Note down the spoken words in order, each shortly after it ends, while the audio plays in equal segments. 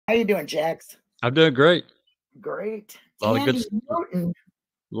How you doing, Jax? I'm doing great. Great. A lot of good, Tandy Newton,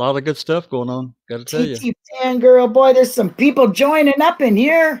 lot of good stuff going on. Got to tell you. TT Fangirl. Boy, there's some people joining up in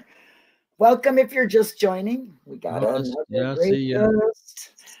here. Welcome if you're just joining. We got another great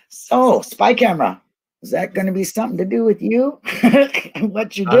guest. So, spy camera. Is that going to be something to do with you?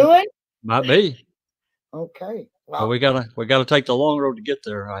 What you doing? Might be. Okay. Well, we gotta take the long road to get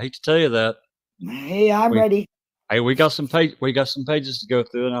there. I hate to tell you that. Hey, I'm ready. Hey, we got some pages to go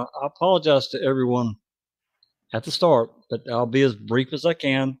through, and I apologize to everyone at the start, but I'll be as brief as I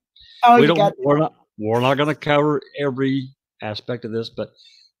can. Oh, we're not going to cover every aspect of this, but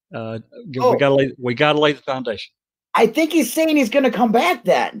we gotta lay the foundation. I think he's saying he's going to come back.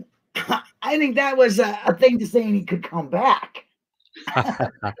 Then I think that was a thing to saying he could come back.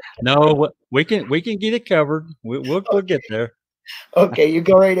 No, we can get it covered. We'll get there. Okay, you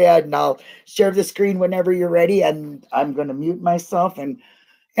go right ahead, and I'll share the screen whenever you're ready. And I'm going to mute myself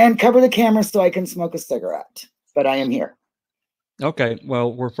and cover the camera so I can smoke a cigarette. But I am here. Okay,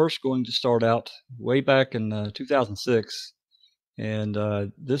 well, we're first going to start out way back in 2006, and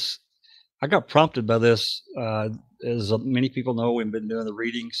I got prompted by this. As many people know, we've been doing the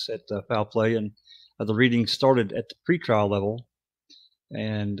readings at Foul Play, and the readings started at the pretrial level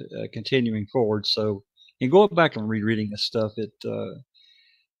and continuing forward. So, in going back and rereading this stuff,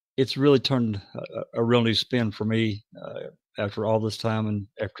 it's really turned a real new spin for me after all this time and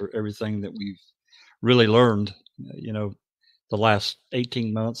after everything that we've really learned. The last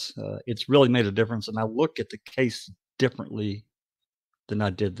 18 months, it's really made a difference, and I look at the case differently than I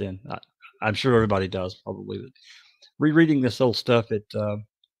did then. I'm sure everybody does, probably. But rereading this old stuff,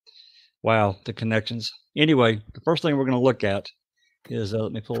 wow, the connections. Anyway, the first thing we're going to look at is,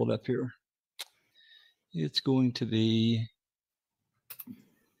 let me pull it up here. It's going to be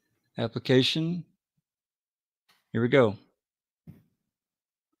application. Here we go.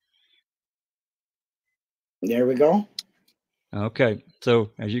 There we go. Okay, so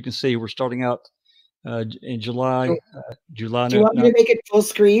as you can see, we're starting out in July. Do you want me to make it full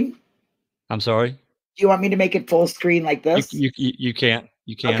screen? I'm sorry? Do you want me to make it full screen like this? You can't.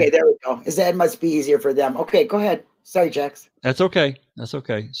 You can. Okay, there we go. That must be easier for them. Okay, go ahead. Sorry, Jax. That's okay. That's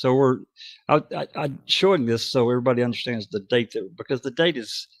okay. So I'm showing this so everybody understands the date, because the date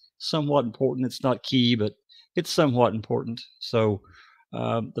is somewhat important. It's not key, but it's somewhat important. So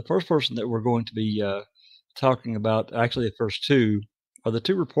the first person that we're going to be talking about, actually the first two, are the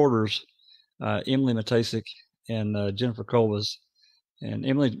two reporters, Emily Matasic and Jennifer Colbas. And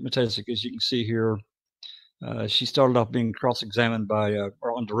Emily Matasic, as you can see here, she started off being cross-examined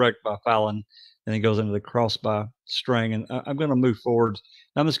or on direct by Fallon, and then goes into the cross by Strang. And I'm going to move forward.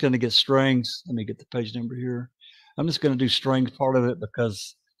 I'm just going to get Strang's. Let me get the page number here. I'm just going to do Strang's part of it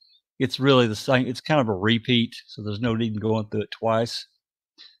because it's really the same. It's kind of a repeat, so there's no need in going through it twice.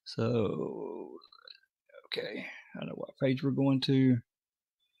 So, okay, I know what page we're going to.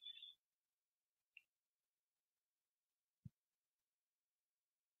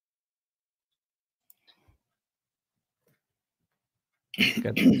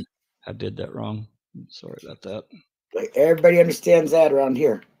 Okay, I did that wrong. Sorry about that. Everybody understands that around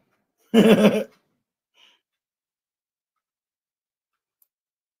here.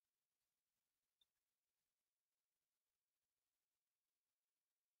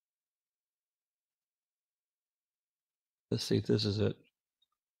 Let's see if this is it.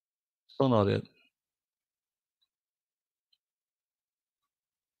 Still not it.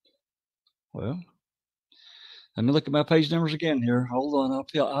 Well, let me look at my page numbers again here. Hold on.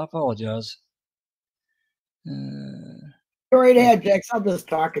 I apologize. Go right ahead, Jax. I'll just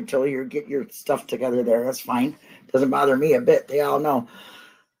talk until you get your stuff together there. That's fine. Doesn't bother me a bit. They all know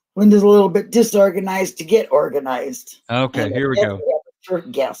Linda's a little bit disorganized to get organized. Okay, here we go.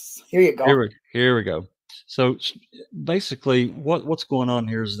 Guess. Here you go. Here we go. So basically, what's going on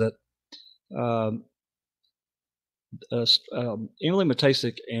here is that Emily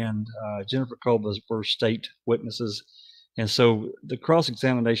Matasic and Jennifer Colbas were state witnesses, and so the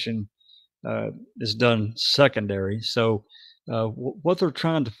cross-examination is done secondary. So what they're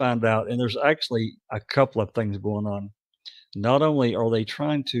trying to find out, and there's actually a couple of things going on. Not only are they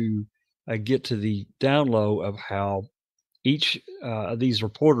trying to get to the down low of how each of these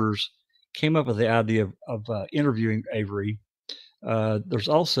reporters came up with the idea of interviewing Avery, there's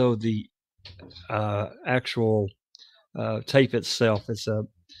also the actual tape itself. It's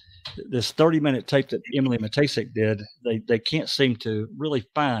this 30-minute tape that Emily Matasic did. They can't seem to really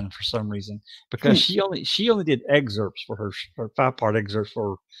find for some reason, because she only did excerpts for her 5-part excerpts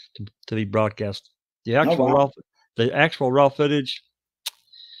for to be broadcast. The actual raw footage,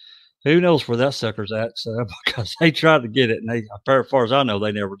 Who knows where that sucker's at? So because they tried to get it, and they, as far as I know,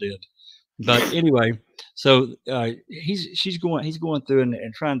 they never did. But anyway, so he's going through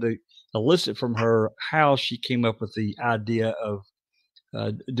and trying to elicit from her how she came up with the idea of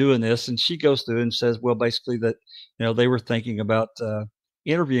doing this, and she goes through and says, well, basically that they were thinking about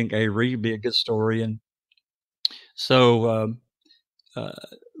interviewing Avery, be a good story, and so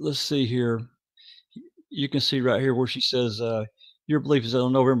let's see here. You can see right here where she says, your belief is that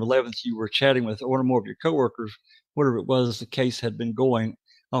on November 11th, you were chatting with one or more of your coworkers, whatever it was, the case had been going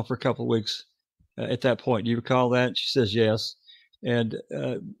on for a couple of weeks at that point. Do you recall that? She says, yes. And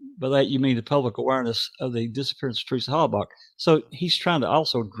by that, you mean the public awareness of the disappearance of Teresa Halbach. So he's trying to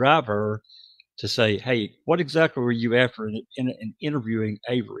also drive her to say, hey, what exactly were you after in interviewing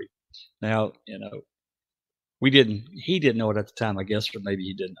Avery? Now, he didn't know it at the time, I guess, or maybe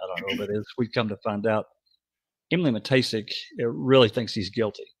he didn't. I don't know. But as we've come to find out, Emily Matasic really thinks he's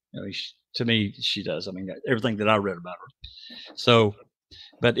guilty. To me, she does. I mean, everything that I read about her. So,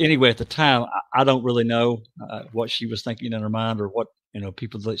 but anyway, at the time, I don't really know what she was thinking in her mind, or what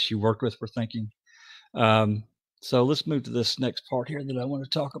people that she worked with were thinking. So let's move to this next part here that I want to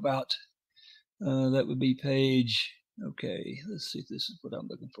talk about. That would be page. Okay, let's see if this is what I'm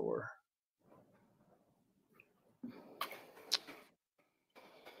looking for.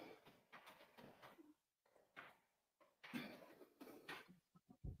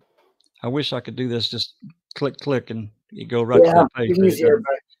 I wish I could do this. Just click, and you go right to that page. It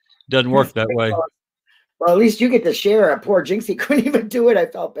doesn't work that way. Well, at least you get to share. Poor Jinxie couldn't even do it. I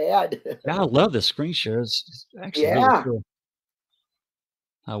felt bad. Yeah, I love this screen share. It's actually really cool.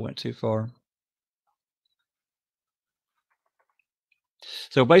 I went too far.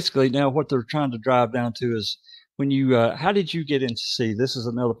 So basically, now what they're trying to drive down to is when you, how did you get in to see? This is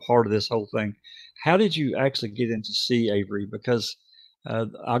another part of this whole thing. How did you actually get in to see Avery? Because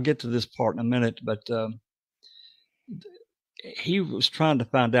I'll get to this part in a minute, but he was trying to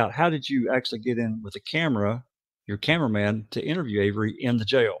find out, how did you actually get in with a camera, your cameraman, to interview Avery in the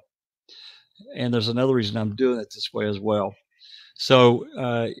jail? And there's another reason I'm doing it this way as well. So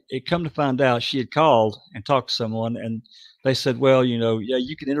it come to find out, she had called and talked to someone, and they said, well, yeah,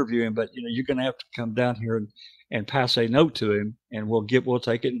 you can interview him, but you're going to have to come down here and pass a note to him, and we'll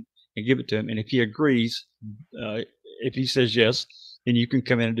take it and give it to him. And if he agrees, if he says yes, then you can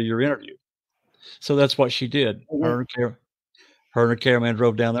come in and do your interview. So that's what she did. Mm-hmm. Her and her cameraman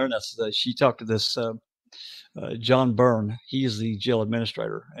drove down there, and she talked to this John Byrne. He is the jail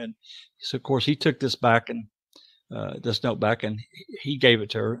administrator, and so of course he took this back and this note back, and he gave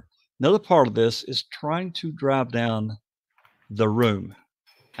it to her. Another part of this is trying to drive down the room,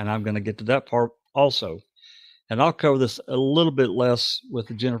 and I'm going to get to that part also. And I'll cover this a little bit less with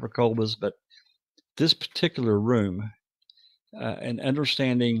the Jennifer Colbas, but this particular room and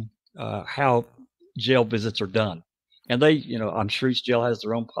understanding how jail visits are done. And they, I'm sure each jail has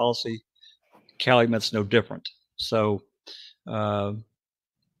their own policy. Calumet's no different. So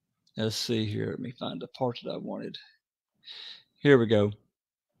let's see here. Let me find the part that I wanted. Here we go.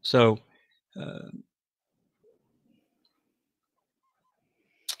 So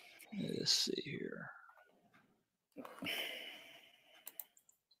let's see here.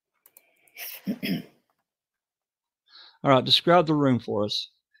 All right, describe the room for us.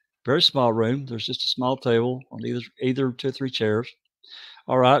 Very small room. There's just a small table on either 2 or 3 chairs.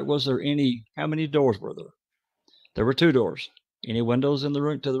 All right, how many doors were there? There were 2 doors. Any windows in the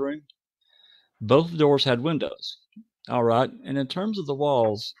room to the room? Both doors had windows. All right, and in terms of the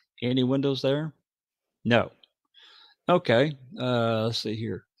walls, any windows there? No. Okay, let's see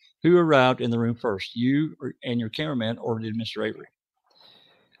here. Who arrived in the room first, you and your cameraman, or did Mr. Avery?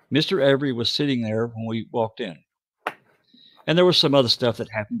 Mr. Avery was sitting there when we walked in. And there was some other stuff that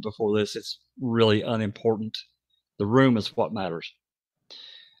happened before this. It's really unimportant. The room is what matters.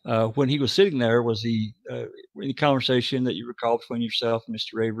 When he was sitting there, was he any conversation that you recall between yourself and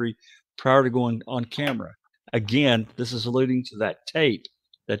Mr. Avery prior to going on camera? Again, this is alluding to that tape,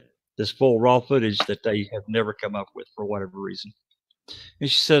 this full raw footage that they have never come up with for whatever reason. And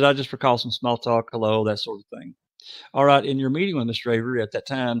she said, I just recall some small talk, hello, that sort of thing. All right, in your meeting with Mr. Avery at that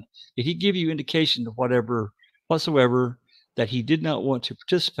time, did he give you indication of whatsoever that he did not want to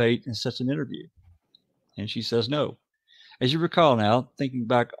participate in such an interview? And she says no. As you recall now, thinking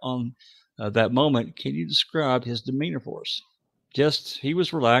back on that moment, can you describe his demeanor for us? He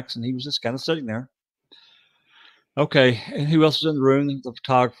was relaxed, and he was just kind of sitting there. Okay, and who else was in the room? The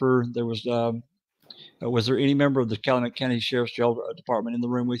photographer. There was there any member of the Calumet County Sheriff's Jail Department in the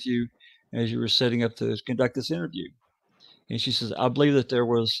room with you as you were setting up to conduct this interview? And she says, I believe that there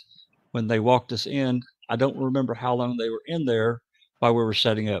was, when they walked us in, I don't remember how long they were in there, while we were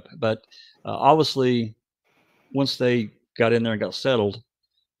setting up. But obviously, once they got in there and got settled,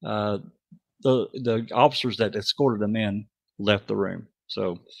 the officers that escorted them in left the room.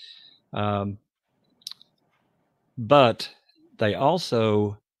 So, but they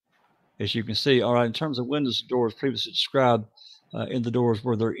also, as you can see, all right, in terms of windows and doors previously described in the doors,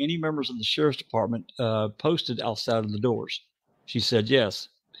 were there any members of the sheriff's department posted outside of the doors? She said yes.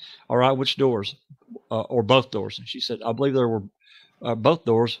 All right, which doors? Or both doors? And she said, I believe there were both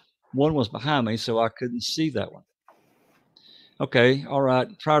doors. One was behind me, so I couldn't see that one. Okay, all right.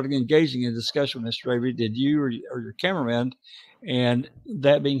 Prior to engaging in discussion with Mr. Avery, did you or your cameraman, and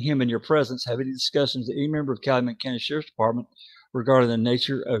that being him in your presence, have any discussions with any member of Calumet County Sheriff's Department regarding the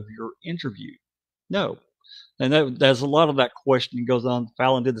nature of your interview? No. And there's a lot of that questioning goes on.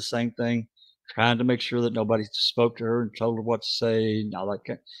 Fallon did the same thing, trying to make sure that nobody spoke to her and told her what to say,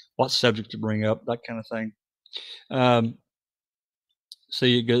 what subject to bring up, that kind of thing. So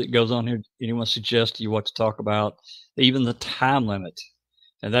it goes on here. Anyone suggest to you what to talk about, even the time limit,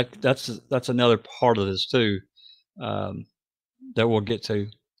 and that's another part of this too, that we'll get to.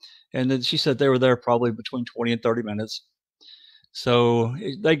 And then she said they were there probably between 20 and 30 minutes. So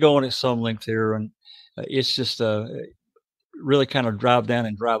they go on at some length here, and it's just really kind of drive down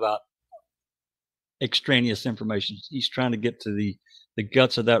and drive out extraneous information. He's trying to get to the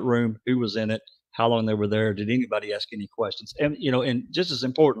guts of that room, who was in it, how long they were there, did anybody ask any questions, and and just as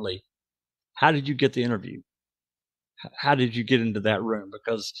importantly, how did you get the interview? How did you get into that room?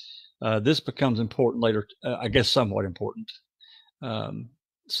 Because this becomes important later, I guess somewhat important.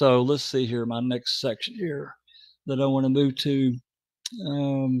 So let's see here, my next section here that I want to move to.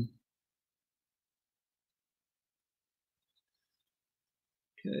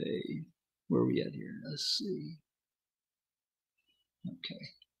 Okay, where are we at here? Let's see. Okay.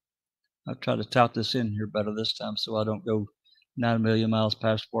 I've tried to tout this in here better this time so I don't go 9 million miles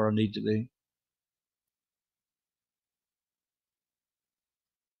past where I need to be.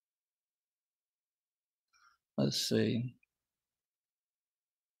 Let's see.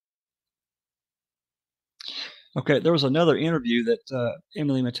 Okay, there was another interview that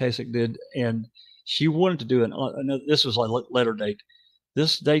Emily Matasic did, and she wanted to do another. This was like letter date.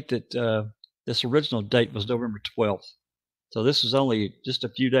 This date this original date was November 12th. So this was only just a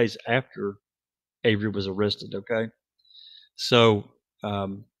few days after Avery was arrested. Okay, so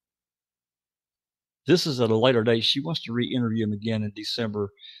this is at a later date. She wants to re-interview him again in December,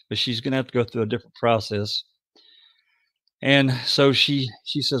 but she's going to have to go through a different process. And so she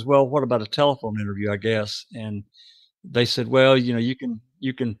says, well, what about a telephone interview, I guess? And they said, well, you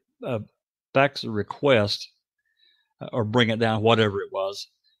can fax a request or bring it down, whatever it was.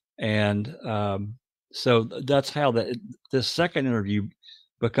 And so that's how this second interview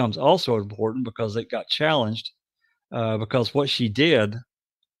becomes also important, because it got challenged because what she did,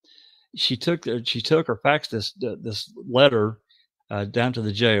 she took or faxed this letter down to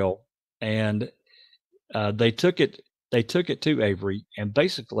the jail, and they took it to Avery, and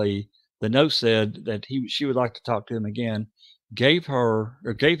basically the note said that she would like to talk to him again, gave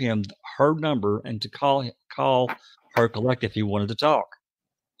him her number and to call her collect if he wanted to talk.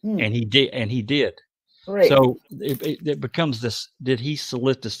 And he did. Right. So it becomes this, did he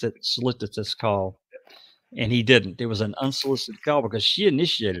solicit this call? And he didn't. It was an unsolicited call because she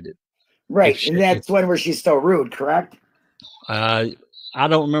initiated it. Right. And that's one where she's so rude, correct? I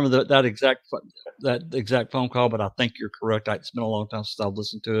don't remember that exact phone call, but I think you're correct. It's been a long time since I've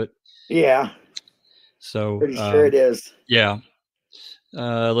listened to it. Yeah. So pretty sure it is. Yeah.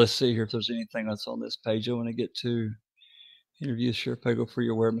 Let's see here if there's anything that's on this page. I want to get to interview Sheriff Pago for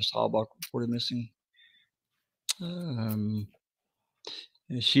your aware Mr. Halbach reported missing.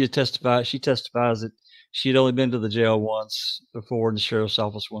 She testifies that she had only been to the jail once before, and the sheriff's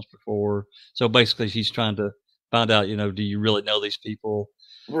office once before. So basically, she's trying to find out, do you really know these people?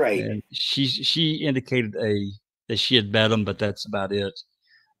 Right. And she indicated that she had met them, but that's about it.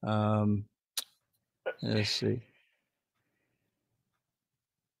 Let's see.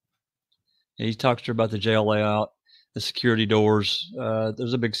 And he talks to her about the jail layout, the security doors.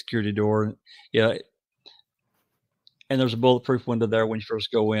 There's a big security door. Yeah. And there's a bulletproof window there when you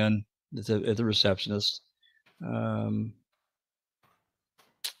first go in at the receptionist.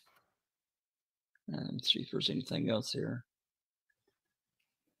 Let's see if there's anything else here.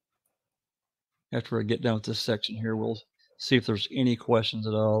 After I get done with this section here, we'll see if there's any questions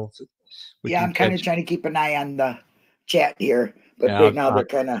at all. Yeah, I'm kind of trying to keep an eye on the chat here, but right now they're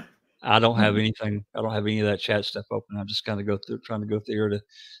kind of. I don't have anything. I don't have any of that chat stuff open. I'm just kind of trying to go through here to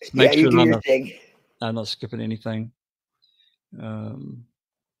make sure that I'm not skipping anything.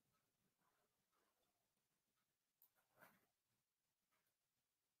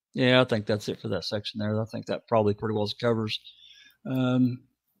 Yeah, I think that's it for that section there. I think that probably pretty well covers.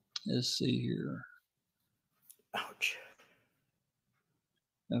 Let's see here. Ouch.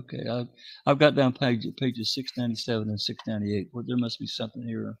 Okay, I've got down pages 697 and 698. Well, there must be something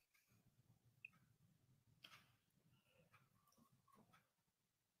here.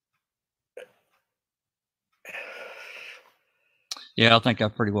 Yeah, I think I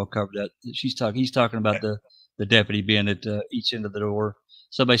pretty well covered that. He's talking about the deputy being at each end of the door,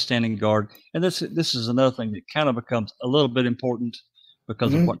 somebody standing guard, and this is another thing that kind of becomes a little bit important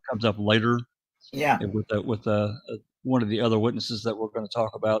because of what comes up later. Yeah, with one of the other witnesses that we're going to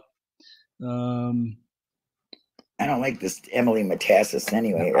talk about. I don't like this Emily Metaxas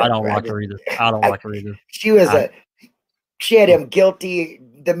anyway. I don't like her either. I don't like her either. She was she had him guilty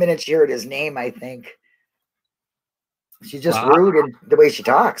the minute she heard his name, I think. She's just rude in the way she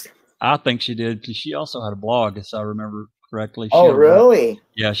talks. I think she did, because she also had a blog, if I remember correctly. Oh, really?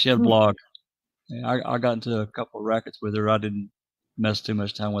 Yeah, she had a blog. Yeah, I got into a couple of rackets with her. I didn't mess too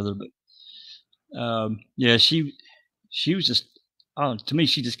much time with her, but yeah, she was just, to me,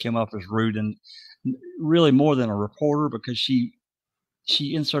 she just came off as rude, and really more than a reporter, because she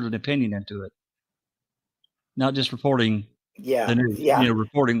inserted an opinion into it, not just reporting. Yeah, the news,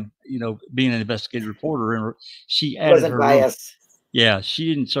 reporting, being an investigative reporter, and she added wasn't biased. Yeah,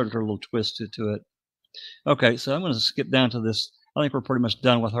 she inserted her little twist to it. Okay, so I'm going to skip down to this. I think we're pretty much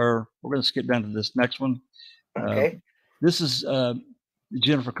done with her. We're going to skip down to this next one. Okay. This is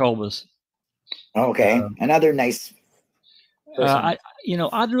Jennifer Colbus. Okay, another nice person.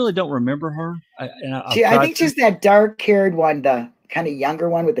 I really don't remember her. I think she's that dark-haired one, the kind of younger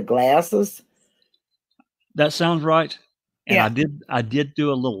one with the glasses. That sounds right. And yeah. I did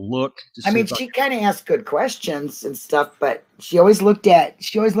do a little look. I mean, she kind of asked good questions and stuff, but she always looked at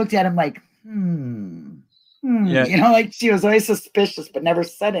him like, yeah. Like she was always suspicious, but never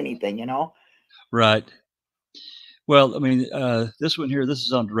said anything, Right. Well, I mean, this one here, this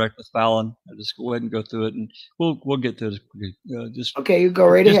is on Direct with Fallon. I'll just go ahead and go through it, and we'll get to it. Okay, you go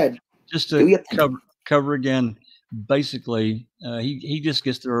right ahead. Just to cover again. Basically, he just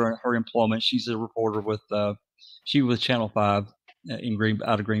gets through her employment. She's a reporter with she was Channel 5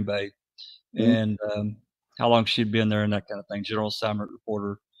 out of Green Bay, and how long she'd been there and that kind of thing. General assignment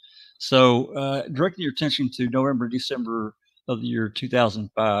reporter. So, directing your attention to November, December of the year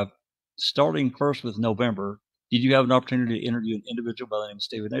 2005, starting first with November. Did you have an opportunity to interview an individual by the name of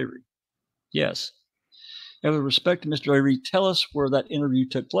Stephen Avery? Yes. And with respect to Mr. Avery, tell us where that interview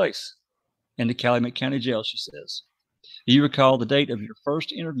took place. In the Calumet County Jail, she says. Do you recall the date of your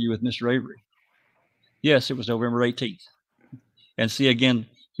first interview with Mr. Avery? Yes, it was November 18th. And see, again,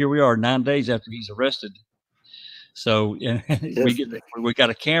 here we are 9 days after he's arrested. So we got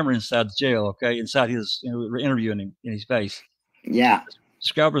a camera inside the jail, okay, inside his, we're interviewing him in his face. Yeah.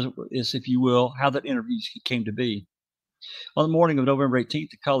 Describe us, if you will, how that interview came to be. On the morning of November 18th,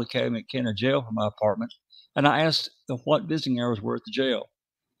 I called the Calumet County Jail from my apartment, and I asked what visiting hours were at the jail,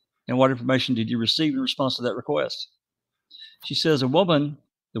 and what information did you receive in response to that request. She says, the woman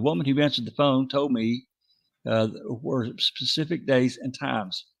who answered the phone told me were specific days and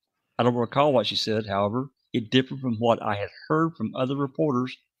times. I don't recall what she said, however, it differed from what I had heard from other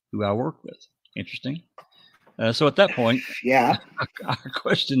reporters who I worked with. Interesting. So at that point, yeah, I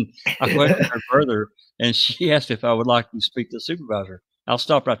questioned her further, and she asked if I would like to speak to the supervisor. I'll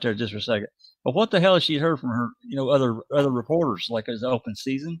stop right there just for a second. But what the hell has she heard from her, other reporters, like as open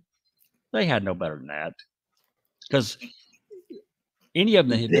season? They had no better than that, because any of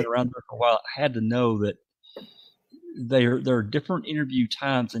them that had been around there for a while had to know that there are different interview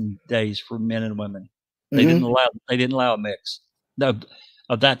times and days for men and women. They didn't allow a mix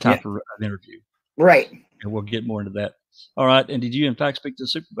of that type of interview. Right. And we'll get more into that. All right. And did you in fact speak to the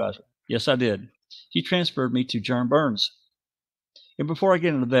supervisor? Yes, I did. He transferred me to John Burns. And before I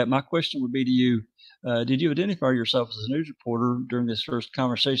get into that, my question would be to you, did you identify yourself as a news reporter during this first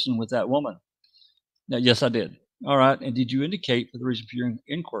conversation with that woman? Now, yes, I did. All right. And did you indicate for the reason for your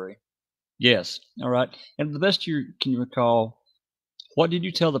inquiry? Yes. All right. And to the best can you recall, what did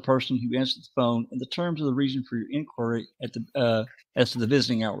you tell the person who answered the phone in the terms of the reason for your inquiry as to the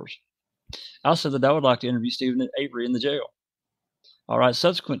visiting hours? I said that I would like to interview Stephen Avery in the jail. All right.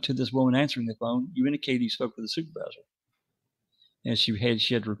 Subsequent to this woman answering the phone, you indicated you spoke with the supervisor. And she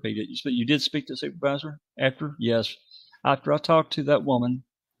had to repeat it. You did speak to the supervisor after? Yes. After I talked to that woman.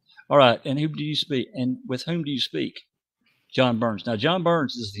 All right. And who do you speak? And with whom do you speak? John Burns. Now, John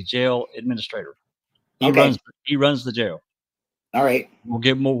Burns is the jail administrator. He runs the jail. All right.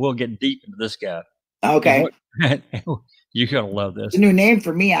 We'll get deep into this guy. Okay. You're gonna love this. It's a new name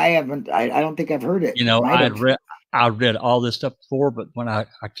for me. I don't think I've heard it. I I read all this stuff before, but when I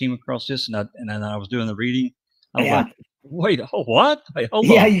came across this and then I was doing the reading, I was like, wait, oh, what? Wait, hold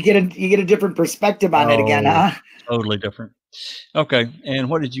on. You get a different perspective on it again, huh? Totally different. Okay. And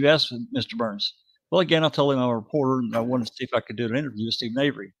what did you ask Mr. Burns? Well, again, I told him I'm a reporter and I wanted to see if I could do an interview with Stephen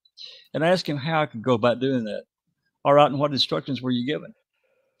Avery. And I asked him how I could go about doing that. All right. And what instructions were you given?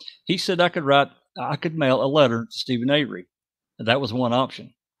 He said I could mail a letter to Stephen Avery. And that was one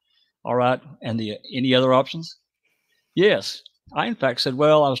option. All right. And any other options? Yes. I, in fact, said,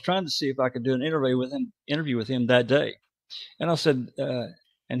 well, I was trying to see if I could do an interview with him that day. And I said,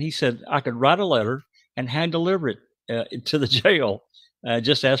 and he said, I could write a letter and hand deliver it to the jail.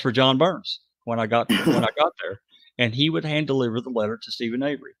 Just ask for John Burns when I got there, and he would hand deliver the letter to Stephen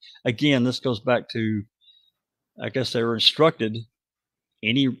Avery. Again, this goes back to, I guess they were instructed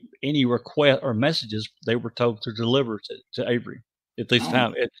any request or messages they were told to deliver to Avery at this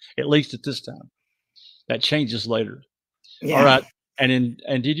time, at least at this time. That changes later. Yeah. All right. And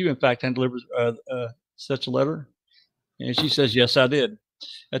did you in fact hand deliver such a letter? And she says, yes, I did.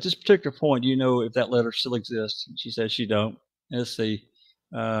 At this particular point, do you know if that letter still exists? And she says she don't. Let's see.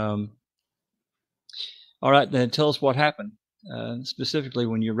 All right, then tell us what happened, specifically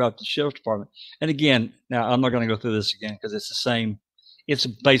when you arrived at the sheriff's department. And again, now I'm not going to go through this again because it's the same. It's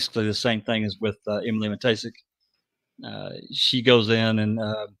basically the same thing as with Emily Matasik. She goes in and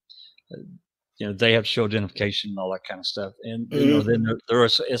they have to show identification and all that kind of stuff, and then they're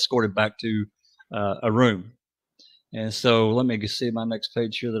escorted back to a room. And so let me see my next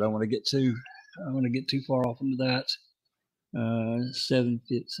page here that I want to get to. I don't want to get too far off into that. 7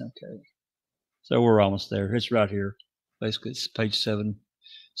 fits. Okay. So we're almost there. It's right here. Basically, it's page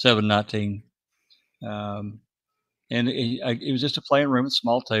 719. And it was just a plain room, a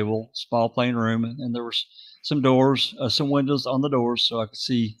small table, small plain room. And there were some doors, some windows on the doors. So I could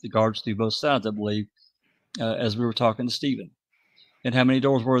see the guards through both sides, I believe, as we were talking to Stephen. And how many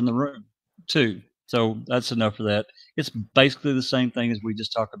doors were in the room? 2. So that's enough for that. It's basically the same thing as we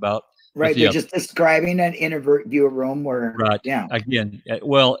just talked about. Right. They're just describing an interview room where, yeah. Again,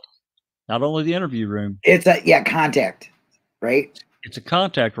 well, not only the interview room. It's contact, right? It's a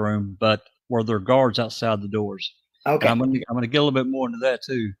contact room, but where there are guards outside the doors. Okay. And I'm gonna get a little bit more into that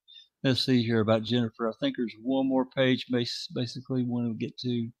too. Let's see here about Jennifer. I think there's one more page, basically when we get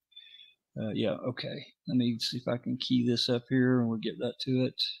to. Yeah. Okay. Let me see if I can key this up here, and we'll get that to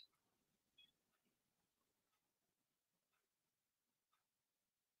it.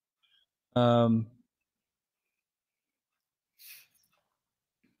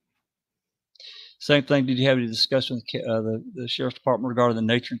 Same thing. Did you have any discussion with the sheriff's department regarding the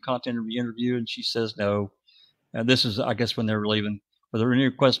nature and content of the interview? And she says no. And this is, I guess, when they were leaving. Were there any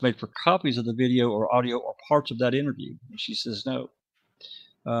requests made for copies of the video or audio or parts of that interview? And she says no.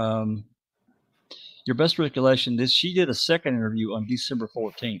 Your best recollection is she did a second interview on December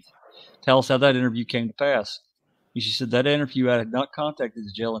 14th. Tell us how that interview came to pass. And she said that interview, I had not contacted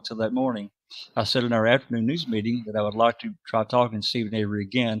the jail until that morning. I said in our afternoon news meeting that I would like to try talking to Stephen Avery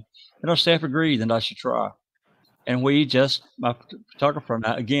again, and our staff agreed that I should try. And my photographer and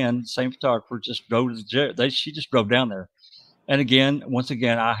I, again, same photographer, just drove to the jail. She just drove down there. And once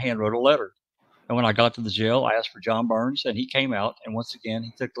again, I handwrote a letter. And when I got to the jail, I asked for John Burns, and he came out. And once again,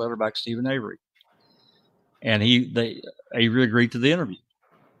 he took the letter back to Stephen Avery. And Avery agreed to the interview.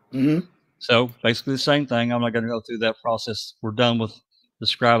 Mm-hmm. So basically the same thing. I'm not going to go through that process. We're done with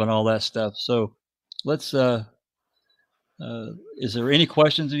describing all that stuff. So let's, is there any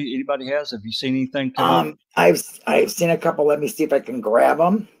questions anybody has? Have you seen anything come up? I've seen a couple. Let me see if I can grab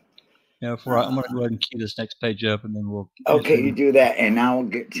them. Yeah, I'm going to go ahead and key this next page up, and then we'll. Okay, you do that, and now we'll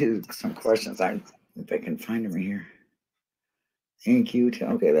get to some questions. If I can find them right here. Thank you.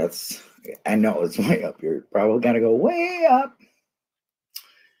 Okay, I know it's way up. You're probably got to go way up.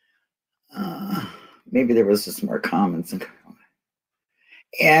 Maybe there was just more comments.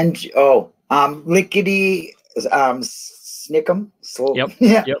 And Lickety Snickum. So yep.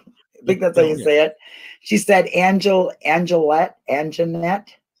 Yeah. Yep. I think that's how you say it. She said Anjanette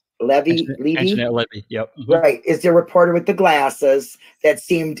Levy. Anjanette Levy. Yep. Mm-hmm. Right. Is the reporter with the glasses that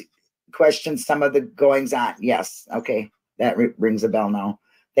seemed questioned some of the goings on? Yes. Okay. That rings a bell now.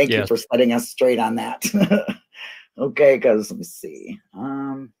 Thank you for setting us straight on that. Okay, because let me see.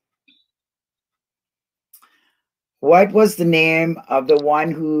 What was the name of the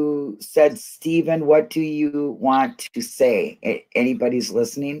one who said, Stephen, what do you want to say? Anybody's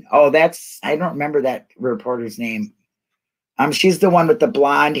listening? Oh, I don't remember that reporter's name. She's the one with the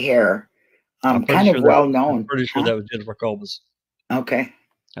blonde hair. Kind of well known. I'm pretty sure that was Jennifer Colbus. Okay.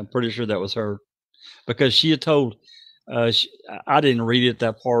 I'm pretty sure that was her, because she had told I didn't read it,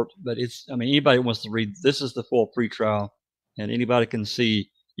 that part, but I mean, anybody wants to read, this is the full pre-trial, and anybody can see,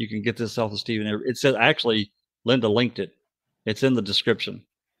 you can get this off of Stephen. It says, actually, Linda linked it. It's in the description.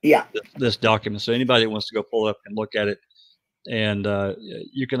 Yeah. This document. So anybody that wants to go pull it up and look at it, and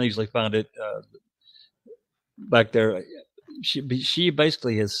you can easily find it back there. She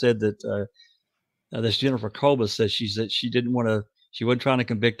basically has said that this Jennifer Colba says she didn't want to, she wasn't trying to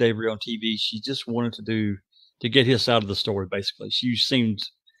convict Avery on TV. She just wanted to get his side of the story, basically. She seemed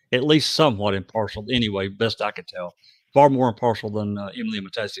at least somewhat impartial anyway, best I could tell. Far more impartial than Emily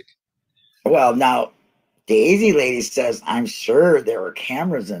Matesic. Well, now, Daisy Lady says, I'm sure there were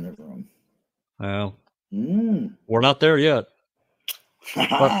cameras in the room. Well, we're not there yet.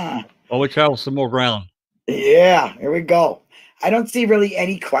 But we travel some more ground. Yeah, here we go. I don't see really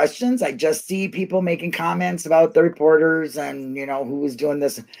any questions. I just see people making comments about the reporters and, you know, who was doing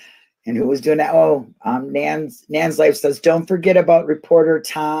this and who was doing that. Oh, Nan's Life says, don't forget about reporter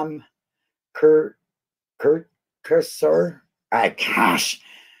Tom Kursor. Gosh,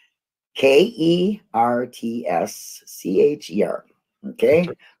 Kertscher. Okay,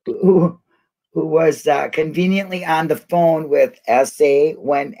 who was conveniently on the phone with SA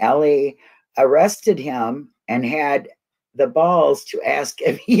when LA arrested him and had the balls to ask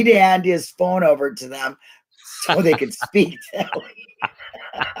if he'd hand his phone over to them so they could speak to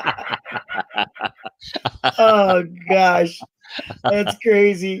Oh gosh, that's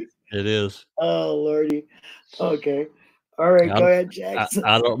crazy. It is. Oh Lordy. Okay, all right, go ahead, Jackson.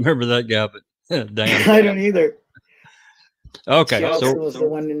 I don't remember that guy, but damn. I don't either. Okay, she also was the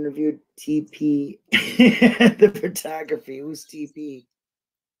one interviewed TP. The photography. Who's TP?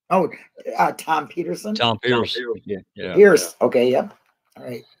 Oh, Tom Peterson. Tom Pierce. Yeah. Pierce. Okay. Yep. All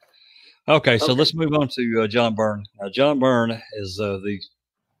right. Okay, so let's move on to John Byrne. Now, John Byrne is the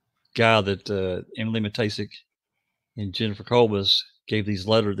guy that Emily Matesic and Jennifer Colbus gave these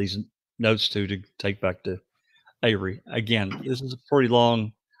notes to take back to Avery. Again, this is pretty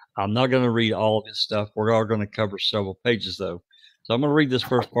long. I'm not going to read all of his stuff. We're all going to cover several pages, though. So I'm going to read this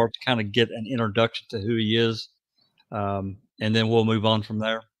first part to kind of get an introduction to who he is, and then we'll move on from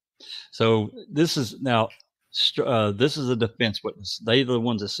there. So this is now, this is a defense witness. They're the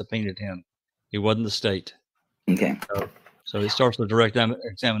ones that subpoenaed him. He wasn't the state. Okay. So it starts with direct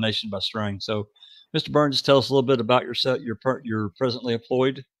examination by Strang. So, Mr. Burns, just tell us a little bit about yourself. You're presently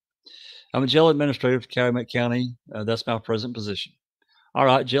employed. I'm a jail administrator for Calumet County. That's my present position. All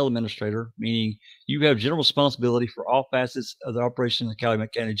right, jail administrator, meaning you have general responsibility for all facets of the operation of the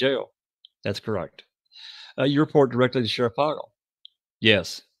Calumet County Jail. That's correct. You report directly to Sheriff Fogel.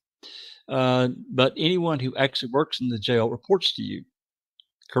 Yes. But anyone who actually works in the jail reports to you.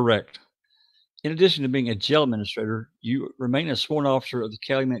 Correct. In addition to being a jail administrator, you remain a sworn officer of the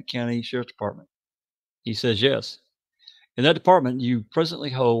Calumet County Sheriff's Department. He says yes. In that department, you presently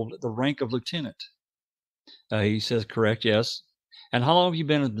hold the rank of lieutenant. He says correct, yes. And how long have you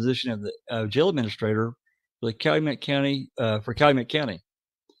been in the position of the jail administrator for the Calumet County?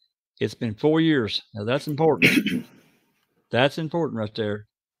 It's been 4 years. Now that's important. That's important right there.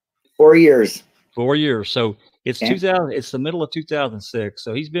 4 years. 4 years. So it's 2000. It's the middle of 2006.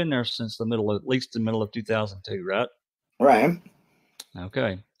 So he's been there since at least the middle of 2002, right? Right.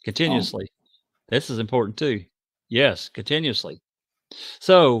 Okay. Continuously. This is important too. Yes, continuously.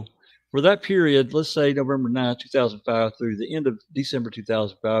 So for that period, let's say November 9, 2005 through the end of December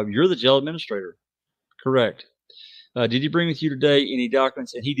 2005, you're the jail administrator. Correct. Did you bring with you today any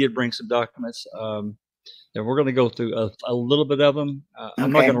documents? And he did bring some documents. And we're going to go through a little bit of them.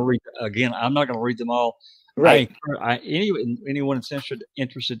 I'm not going to read again. I'm not going to read them all. Right. Anyone that's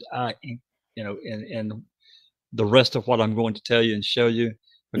interested, in the rest of what I'm going to tell you and show you,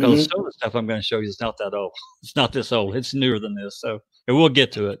 because some of the stuff I'm going to show you is not that old. It's not this old. It's newer than this. So we'll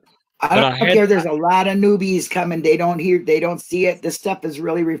get to it. I don't care. There's a lot of newbies coming. They don't see it. This stuff is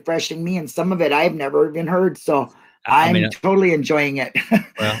really refreshing me, and some of it I've never even heard. So I'm totally enjoying it.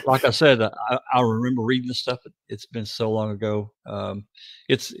 Well, like I said, I remember reading this stuff. It's been so long ago.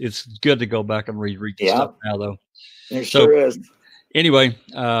 It's good to go back and read this stuff now, though. It sure is. Anyway,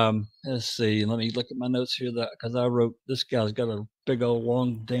 let's see. Let me look at my notes here, because I wrote, this guy's got a big old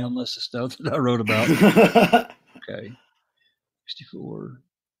long damn list of stuff that I wrote about. Okay, 64.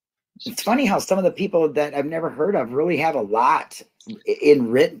 It's funny how some of the people that I've never heard of really have a lot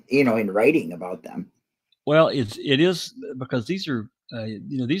in writing about them. Well, it is because these are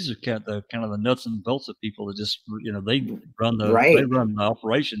these are kind of the nuts and bolts of people that just they run the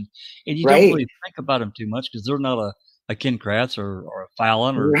operation, and you don't really think about them too much because they're not a Ken Kratz or a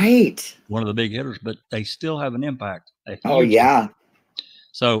Fallon or one of the big hitters, but they still have an impact. Oh yeah.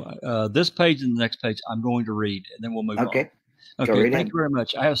 So this page and the next page I'm going to read, and then we'll move on. Okay, thank you very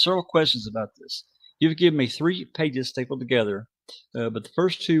much. I have several questions about this. You've given me 3 pages stapled together, but the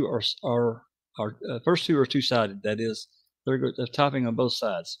first two are two-sided. That is, they're typing on both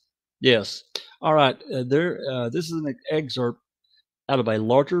sides. Yes. All right. This is an excerpt out of a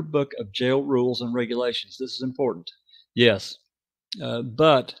larger book of jail rules and regulations. This is important. Yes.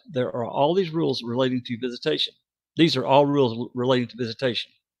 But there are all these rules relating to visitation. These are all rules relating to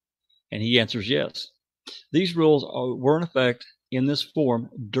visitation. And he answers yes. These rules were in effect in this form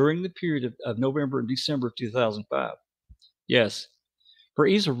during the period of November and December of 2005. Yes. For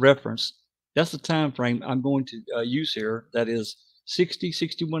ease of reference, that's the time frame I'm going to use here. That is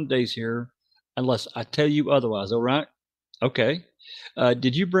 61 days here, unless I tell you otherwise. All right? Okay.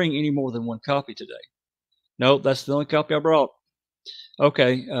 Did you bring any more than 1 copy today? No, that's the only copy I brought.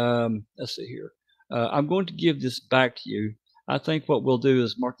 Okay. Let's see here. I'm going to give this back to you. I think what we'll do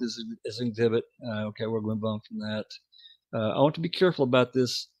is mark this as an exhibit. Okay, we're going to move on from that. I want to be careful about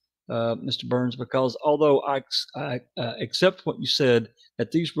this, Mr. Burns, because although I accept what you said,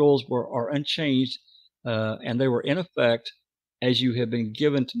 that these rules are unchanged and they were in effect as you have been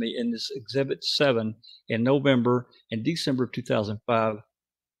given to me in this Exhibit 7 in November and December of 2005,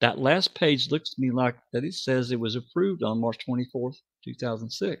 that last page looks to me like that it says it was approved on March 24th,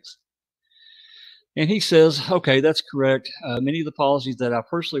 2006. And he says, okay, that's correct. Many of the policies that I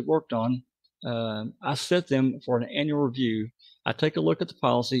personally worked on, I set them for an annual review. I take a look at the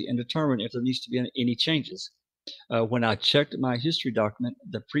policy and determine if there needs to be any changes. When I checked my history document,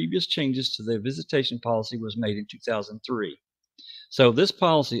 the previous changes to the visitation policy was made in 2003. So this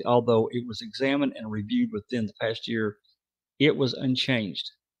policy, although it was examined and reviewed within the past year, it was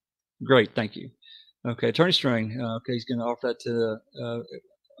unchanged. Great, thank you. Okay, Attorney Strang, okay, he's going to offer that to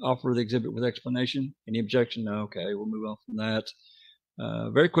offer the exhibit with explanation. Any objection? No. Okay, we'll move on from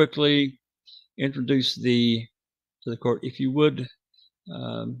that. Very quickly, introduce to the court, if you would,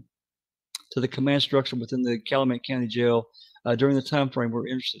 to the command structure within the Calumet County Jail during the time frame we're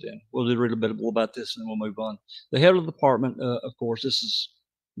interested in. We'll do a little bit about this and then we'll move on. The head of the department, of course, this is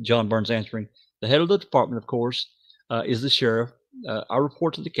John Burns answering. The head of the department, of course, is the sheriff. I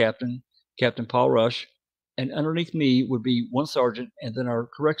report to the captain, Captain Paul Rush, and underneath me would be 1 sergeant and then our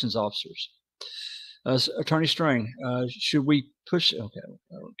corrections officers. Attorney Strang, should we push? Okay,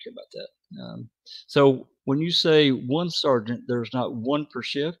 I don't care about that. So when you say 1 sergeant, there's not 1 per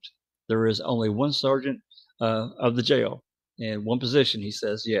shift. There is only 1 sergeant of the jail and 1 position. He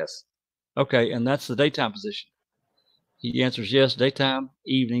says yes. Okay, and that's the daytime position. He answers yes. Daytime,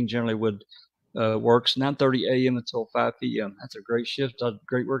 evening generally would works 9:30 a.m. until 5 p.m. That's a great shift.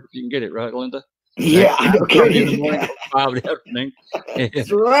 Great work if you can get it, right, Linda? Yeah, I know. In the morning, 5 in the afternoon.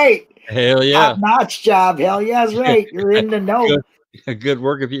 That's right. Hell yeah. Top-notch job. Hell yeah, that's right. You're in the know. Good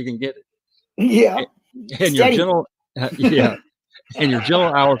work if you can get it. Yeah. And your general, yeah. And your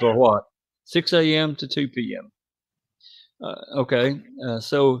general hours are what? 6 a.m. to 2 p.m. Okay.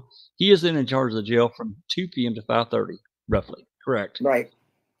 So he is then in charge of the jail from 2 p.m. to 5:30, roughly. Correct. Right.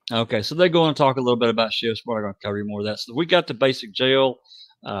 Okay. So they go and talk a little bit about shifts. We're not going to cover more of that. So we got the basic jail.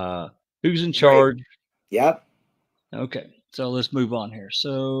 Who's in charge? Right. Yep. Okay. So let's move on here.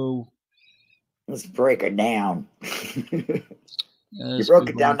 So let's break it down. You broke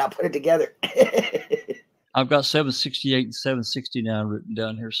it down. Now put it together. I've got 768 and 769 written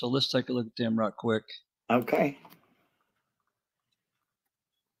down here. So let's take a look at them right quick. Okay.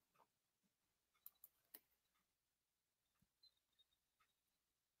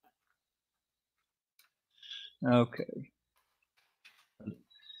 Okay.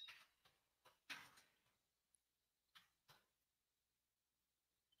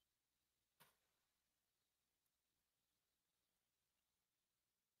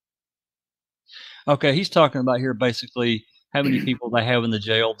 Okay, he's talking about here basically how many people they have in the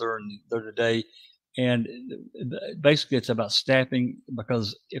jail during the day, and basically it's about staffing,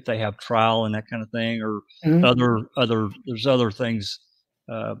 because if they have trial and that kind of thing, or there's other things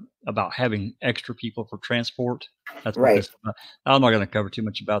about having extra people for transport. That's what this is about. I'm not going to cover too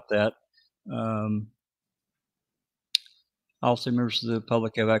much about that. Also, members of the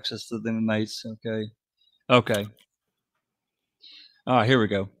public have access to the inmates. Okay. All right, here we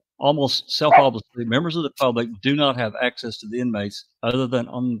go. Almost self-obviously, members of the public do not have access to the inmates other than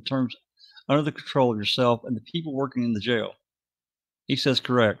on the terms under the control of yourself and the people working in the jail. He says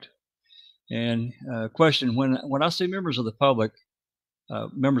correct. And question: when I say members of the public,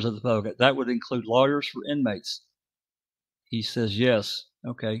 that would include lawyers for inmates. He says yes.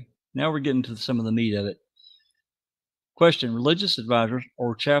 Okay. Now we're getting to some of the meat of it. Question: religious advisors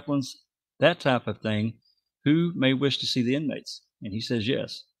or chaplains, that type of thing, who may wish to see the inmates? And he says,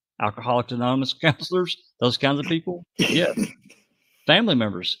 yes. Alcoholics Anonymous counselors, those kinds of people, yes. Family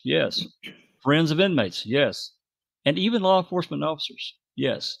members, yes. Friends of inmates, yes. And even law enforcement officers,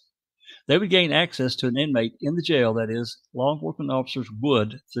 yes. They would gain access to an inmate in the jail, that is, law enforcement officers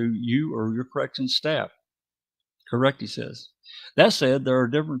would through you or your corrections staff. Correct, he says. That said, there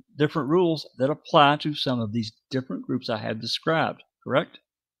are different rules that apply to some of these different groups I have described, correct?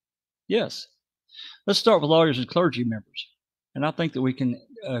 Yes. Let's start with lawyers and clergy members. And I think that we can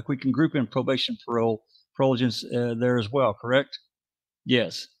group in probation, parole agents there as well, correct?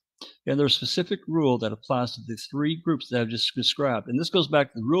 Yes. And there's a specific rule that applies to the three groups that I've just described. And this goes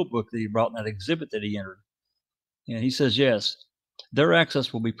back to the rule book that he brought in that exhibit that he entered. And he says, yes, their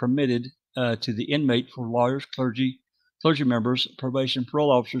access will be permitted to the inmate for lawyers, clergy members, probation,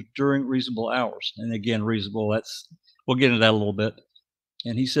 parole officers during reasonable hours. And again, reasonable, we'll get into that a little bit.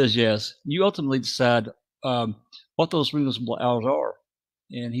 And he says, yes, you ultimately decide what those reasonable hours are.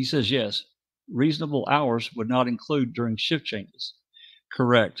 And he says, yes, reasonable hours would not include during shift changes.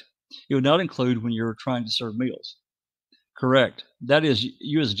 Correct. It would not include when you're trying to serve meals. Correct. That is,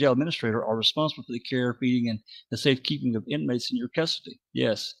 you as a jail administrator are responsible for the care, feeding, and the safekeeping of inmates in your custody.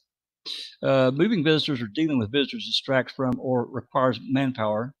 Yes. Moving visitors or dealing with visitors distracts from or requires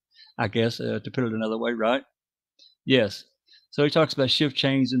manpower, I guess, to put it another way, right? Yes. So he talks about shift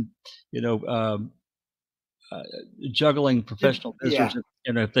change and, juggling professional visitors.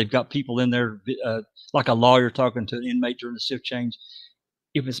 Yeah. If they've got people in there, like a lawyer talking to an inmate during the shift change,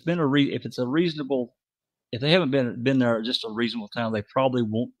 if it's been if they haven't been there just a reasonable time, they probably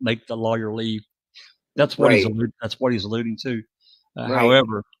won't make the lawyer leave. That's what he's alluding to.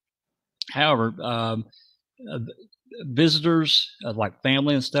 However, visitors like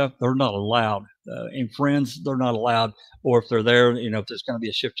family and stuff, they're not allowed, and friends, they're not allowed. Or if they're there, if there's going to be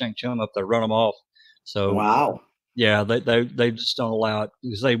a shift change coming up, they run them off. So wow, yeah, they just don't allow it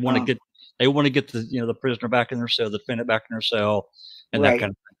because they want to get the prisoner back in their cell, the defendant back in their cell, and that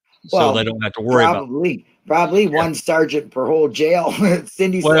kind of thing. So they don't have to worry about it. Probably one sergeant per whole jail.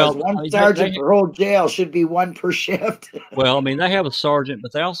 Cindy says one sergeant per whole jail should be one per shift. Well, I mean, they have a sergeant,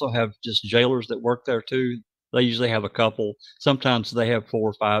 but they also have just jailers that work there too. They usually have a couple. Sometimes they have 4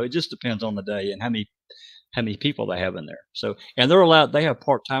 or 5. It just depends on the day and how many people they have in there. So, and they're allowed. They have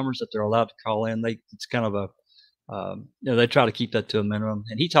part timers that they're allowed to call in. It's kind of a they try to keep that to a minimum.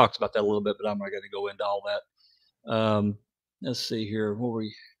 And he talks about that a little bit, but I'm not going to go into all that. Let's see here. What were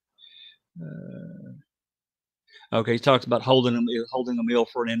we? Okay, he talks about holding a meal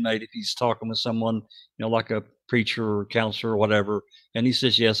for an inmate if he's talking with someone, like a preacher or counselor or whatever. And he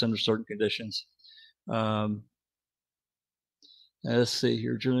says yes under certain conditions. Let's see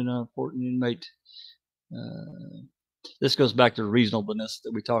here. Generally not important inmate. This goes back to reasonableness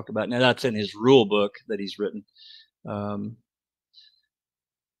that we talked about. Now that's in his rule book that he's written.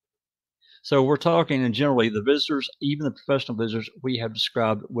 So we're talking, and generally the visitors, even the professional visitors we have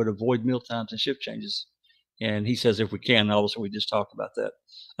described, would avoid meal times and shift changes. And he says if we can, obviously we just talked about that.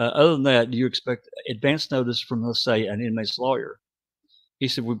 Other than that, do you expect advance notice from, let's say, an inmate's lawyer? He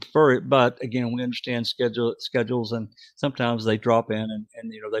said we prefer it, but again, we understand schedules, and sometimes they drop in and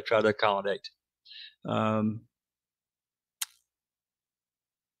they try to accommodate.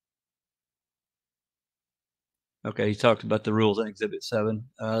 Okay, he talked about the rules in Exhibit 7.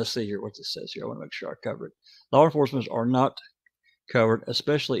 Let's see here what this says here. I want to make sure I cover it. Law enforcement are not covered,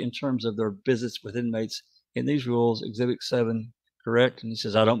 especially in terms of their visits with inmates. In these rules, Exhibit 7, correct? And he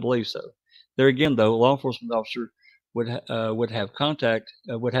says, I don't believe so. There again, though, a law enforcement officer would have to contact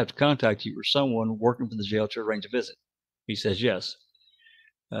you or someone working for the jail to arrange a visit. He says yes.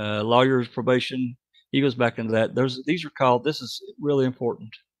 Lawyers, probation, he goes back into that. These are called, this is really important,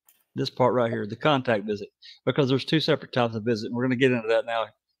 this part right here, the contact visit, because there's 2 separate types of visit. And we're going to get into that now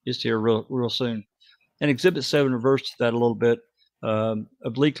just here real soon. And Exhibit 7 reverts to that a little bit.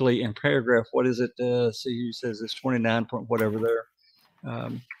 Obliquely in paragraph, what is it? See, he says it's 29 point whatever there.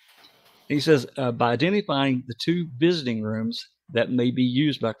 He says, by identifying the 2 visiting rooms that may be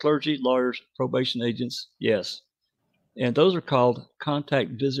used by clergy, lawyers, probation agents, yes. And those are called contact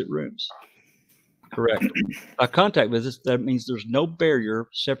visit rooms. Correct. By contact visits, that means there's no barrier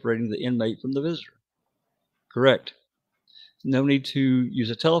separating the inmate from the visitor. Correct. No need to use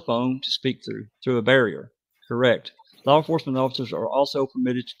a telephone to speak through a barrier. Correct. Law enforcement officers are also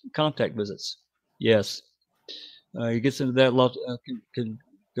permitted contact visits. Yes. He gets into that. Can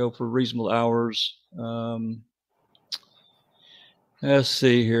go for reasonable hours. Let's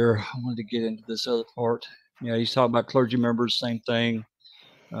see here. I wanted to get into this other part. Yeah, he's talking about clergy members, same thing.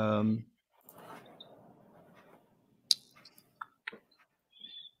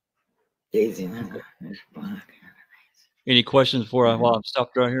 Daisy, Any questions while I'm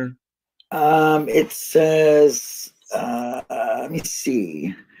stopped right here? It says, let me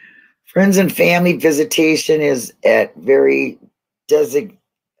see. Friends and family visitation is at very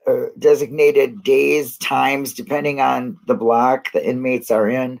designated days, times, depending on the block the inmates are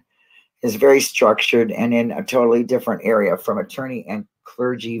in, is very structured and in a totally different area from attorney and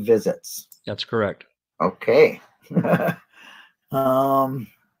clergy visits. That's correct. Okay.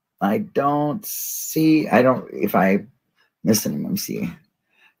 I don't see, if I missed anything, let me see.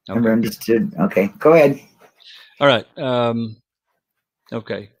 Never understood. Okay, go ahead. All right.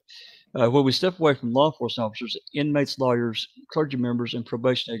 Okay. When we step away from law enforcement officers, inmates, lawyers, clergy members, and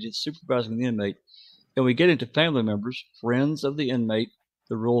probation agents supervising the inmate, and we get into family members, friends of the inmate,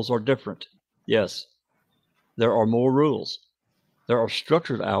 the rules are different. Yes, there are more rules. There are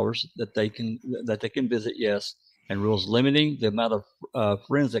structured hours that they can visit. Yes, and rules limiting the amount of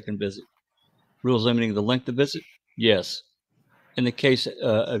friends that can visit. Rules limiting the length of visit. Yes. In the case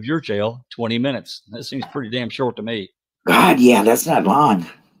of your jail, 20 minutes. That seems pretty damn short to me. God, yeah, that's not long.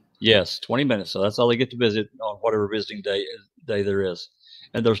 Yes, 20 minutes. So that's all they get to visit on whatever visiting day there is.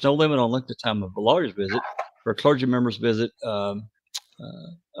 And there's no limit on length of time of a lawyer's visit or a clergy member's visit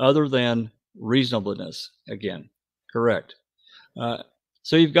other than reasonableness. Again, correct.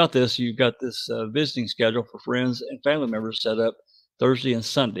 So you've got this visiting schedule for friends and family members set up Thursday and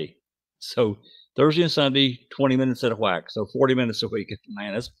Sunday. So Thursday and Sunday, 20 minutes at a whack. So 40 minutes a week.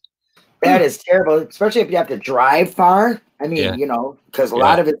 Man, that is terrible, especially if you have to drive far. I mean, you know, because a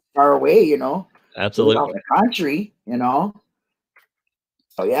lot of it's far away, you know. Absolutely. Out the country, you know.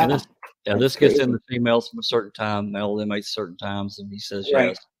 Oh, yeah. This gets into females from a certain time, male inmates certain times, and he says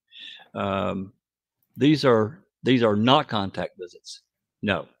yes. These are not contact visits.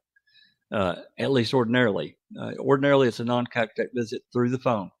 No. At least ordinarily. Ordinarily, it's a non-contact visit through the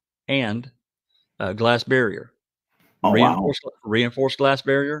phone and glass barrier. Oh, reinforced glass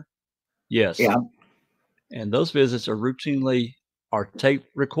barrier? Yes. Yeah. And those visits are routinely tape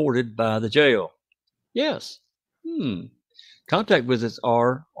recorded by the jail. Yes. Contact visits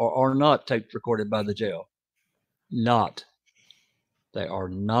are not tape recorded by the jail. Not. They are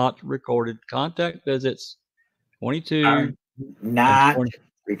not recorded. Contact visits, 22. Not.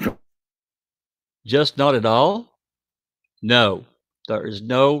 Just not at all? No. There is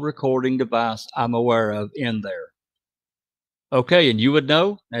no recording device I'm aware of in there. Okay, and you would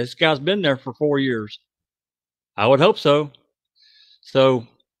know? Now, this guy's been there for 4 years. I would hope so. So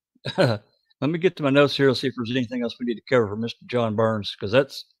let me get to my notes here and see if there's anything else we need to cover for Mr. John Burns, because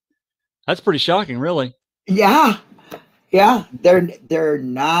that's pretty shocking, really. Yeah. Yeah. They're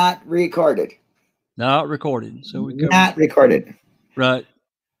not recorded. Not recorded. So we not recorded. Right.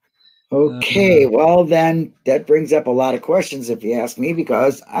 Okay, well then that brings up a lot of questions if you ask me,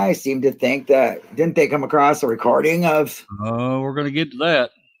 because I seem to think that didn't they come across a recording of we're gonna get to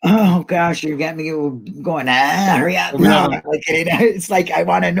that. Oh gosh, you're getting me going, hurry up. No, it's like I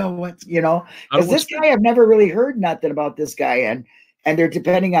want to know what's, you know, because this guy, I've never really heard nothing about this guy, and they're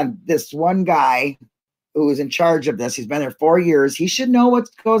depending on this one guy who is in charge of this. He's been there 4 years. He should know what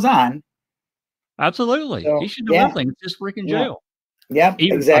goes on. Absolutely. So, he should know everything. It's just freaking jail. Yep,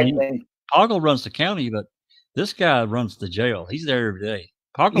 exactly. Poggle runs the county, but this guy runs the jail. He's there every day.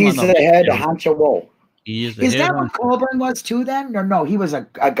 He's the head honcho wolf. He is the Is that what Colburn was too then? Or no, he was a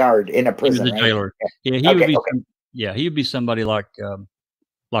guard in a prison. He was a jailer. Yeah, he would be he would be somebody like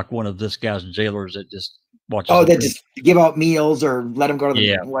one of this guy's jailers that just watches. Oh, that just give out meals or let him go to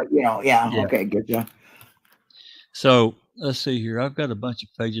the okay, good job. So let's see here. I've got a bunch of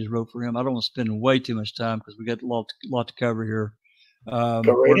pages wrote for him. I don't want to spend way too much time because we got a lot to cover here. Go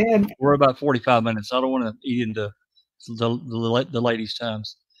right in. We're about 45 minutes. I don't want to eat into the ladies'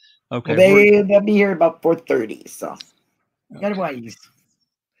 times. Okay, well, they'll be here about 4:30. So,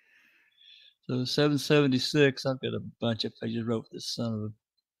 So 776. I've got a bunch of pages wrote for this son of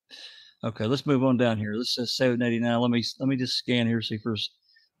a. Okay, let's move on down here. This says 789. Let me just scan here, see first.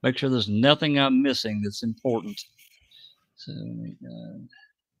 Make sure there's nothing I'm missing that's important. 789.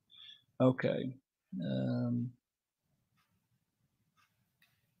 Okay.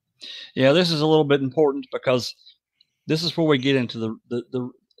 Yeah, this is a little bit important because this is where we get into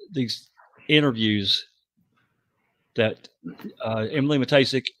these interviews that Emily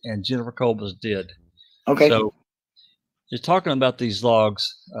Matasik and Jennifer Kolbas did. Okay. So you're talking about these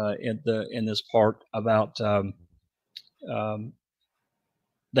logs in this part about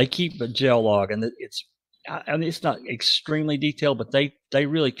they keep a jail log, and it's not extremely detailed, but they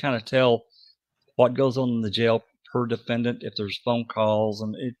really kind of tell what goes on in the jail per defendant, if there's phone calls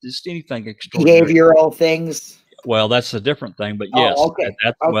and just anything extraordinary. Behavioral things. Well, that's a different thing, but yes, okay.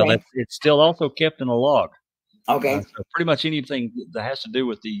 Well, it's still also kept in a log. Okay. So pretty much anything that has to do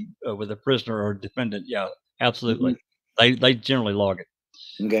with the prisoner or defendant, yeah, absolutely. They generally log it.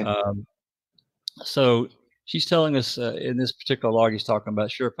 Okay. So she's telling us in this particular log, he's talking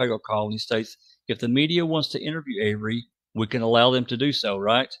about Sheriff Pagel call, and he states, if the media wants to interview Avery, we can allow them to do so,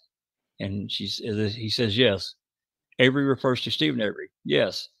 right? And he says yes. Avery refers to Stephen Avery.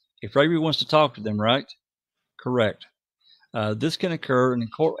 Yes. If Avery wants to talk to them, right? Correct. This can occur in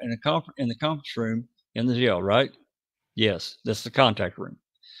the conference room in the jail, right? Yes. That's the contact room.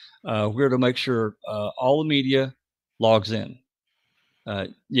 We're to make sure all the media logs in.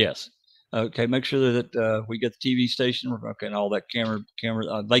 Yes. Okay. Make sure that we get the TV station. Okay, and all that camera.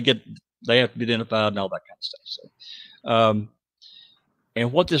 They have to be identified and all that kind of stuff. So,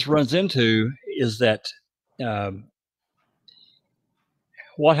 and what this runs into is that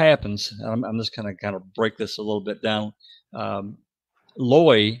what happens. I'm just kind of break this a little bit down.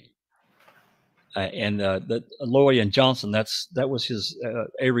 Loy Loy and Johnson. That was his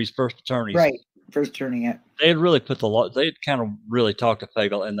Avery's first attorneys. Right. First attorney. Yeah. They had really put the law. They had kind of really talked to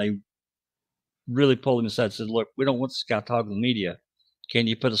Pagel, and they really pulled him aside and said, "Look, we don't want this guy talking to the media. Can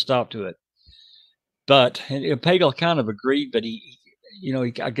you put a stop to it?" But Pagel kind of agreed, but he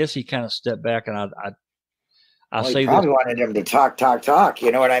I guess he kind of stepped back, and I say probably wanted him to talk.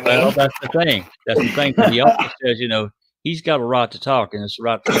 You know what I mean? Well, that's the thing. But he also says, he's got a right to talk, and it's a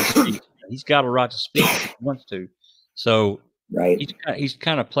right to speak. He's got a right to speak if he wants to. So right, he's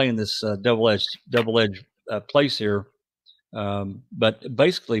kind of playing this double-edged place here. But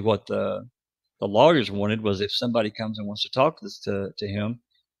basically, what the lawyers wanted was if somebody comes and wants to talk to him,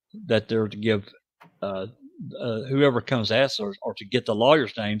 that they're to give whoever comes to ask or to get the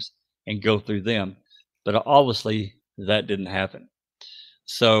lawyers' names and go through them. But obviously that didn't happen.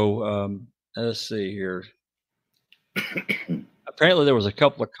 So let's see here. Apparently there was a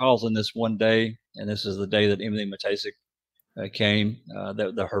couple of calls in this one day, and this is the day that Emily Matasik came,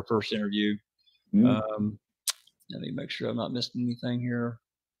 her first interview. Let me make sure I'm not missing anything here.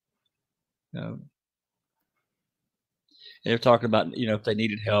 They're talking about, if they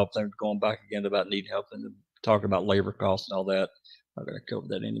needed help, they're going back again about need help and talking about labor costs and all that. I'm not going to cover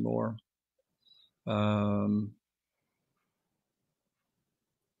that anymore.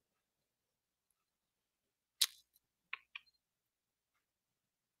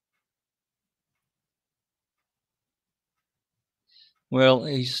 Well,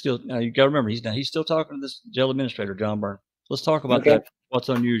 he's still, now you got to remember, he's still talking to this jail administrator, John Byrne. Let's talk about that. What's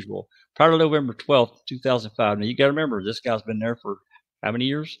unusual. Prior to November 12th, 2005. Now you got to remember, this guy's been there for how many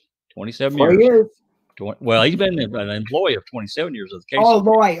years? 27 years. 4 years. Well, he's been an employee of 27 years of the case. Oh,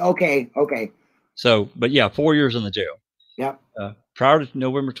 boy. Okay. So, but yeah, 4 years in the jail. Yep. Prior to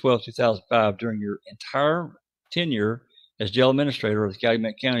November 12th, 2005, during your entire tenure as jail administrator of the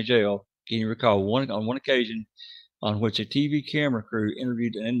Calumet County Jail, can you recall on one occasion on which a TV camera crew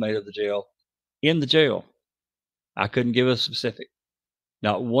interviewed an inmate of the jail in the jail? I couldn't give a specific.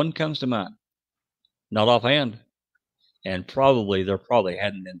 Not one comes to mind. Not offhand. And there probably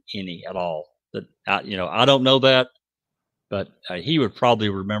hadn't been any at all. That I don't know that, but he would probably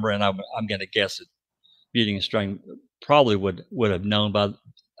remember, and I'm going to guess that Beauty and String probably would have known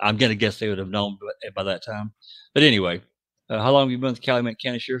I'm going to guess they would have known by that time. But anyway, how long have you been with the Calumet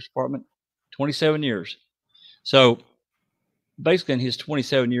County Sheriff's Department? 27 years. So basically in his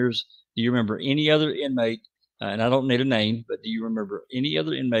 27 years, do you remember any other inmate, and I don't need a name, but do you remember any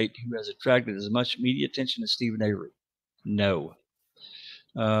other inmate who has attracted as much media attention as Stephen Avery? No.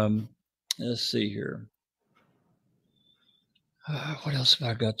 Let's see here. What else have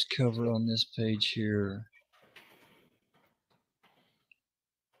I got to cover on this page here?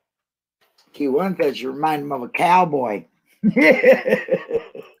 He wants you remind him of a cowboy.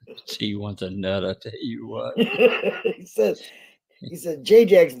 He wants a nut, I tell you what. he said,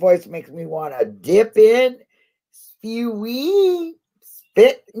 JJacks' voice makes me want to dip in, spew,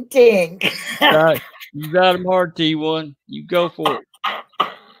 spit, and ting. Right. You got him hard, T1. You go for it.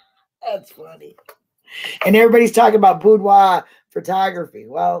 That's funny. And everybody's talking about boudoir photography.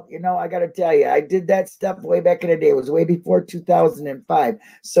 Well, I got to tell you, I did that stuff way back in the day. It was way before 2005.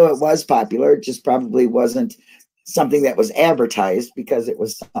 So it was popular. It just probably wasn't something that was advertised because it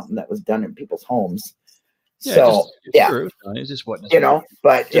was something that was done in people's homes. Yeah, so, it just wasn't.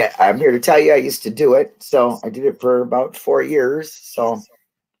 But yeah, I'm here to tell you, I used to do it. So I did it for about 4 years. So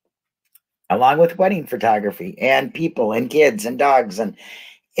along with wedding photography and people and kids and dogs and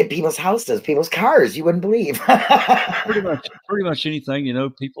in people's houses, people's cars, you wouldn't believe. pretty much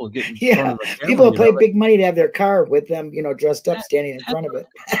anything, people getting people pay big money to have their car with them, dressed up, standing in front of it.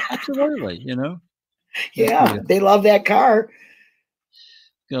 Absolutely, Yeah, they love that car.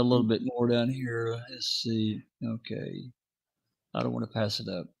 Got a little bit more down here. Let's see. Okay. I don't want to pass it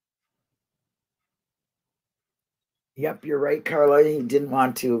up. Yep, you're right, Carla. You didn't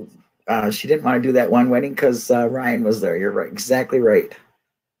want to. She didn't want to do that one wedding because Ryan was there. You're right, exactly right.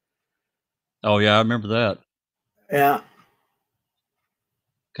 Oh yeah, I remember that. Yeah.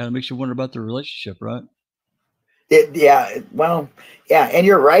 Kind of makes you wonder about the relationship, right? Yeah. Well, yeah, and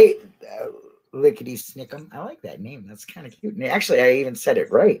you're right. Lickety Snickum. I like that name. That's kind of cute. And actually, I even said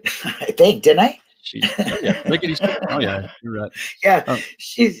it right. I think, didn't I? Yeah, Lickety Snickum. Oh yeah, you're right. Yeah,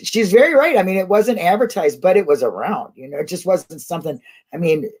 she's very right. I mean, it wasn't advertised, but it was around. You know, it just wasn't something. I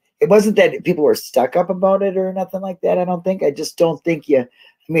mean, it wasn't that people were stuck up about it or nothing like that. I don't think. I just don't think you. I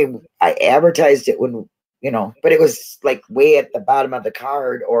mean, I advertised it when, you know, but it was like way at the bottom of the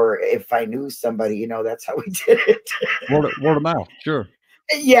card, or if I knew somebody, you know, that's how we did it. Word of mouth, sure.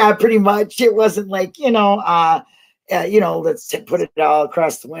 Yeah, pretty much. It wasn't like, you know, let's put it all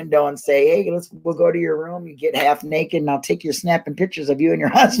across the window and say, hey, we'll go to your room. You get half naked, and I'll take your snapping pictures of you and your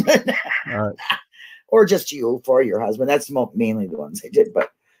husband, right. Or just you for your husband. That's mainly the ones I did,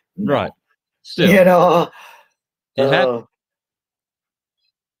 but no. Right. Still, you know,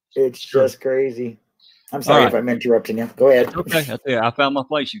 it's sure. just crazy. I'm sorry if I'm interrupting you. Go ahead. Okay, I found my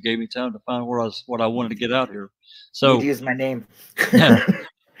place. You gave me time to find what I wanted to get out here. So you'd use my name.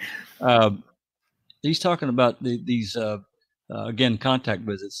 He's talking about these again contact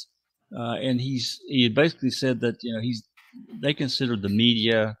visits, and he had basically said that, you know, they considered the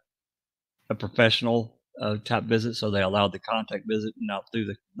media a professional type visit, so they allowed the contact visit, not through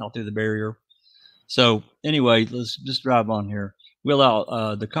the barrier. So anyway, let's just drive on here. We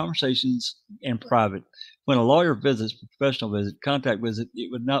allow the conversations in private. When a lawyer visits, professional visit, contact visit,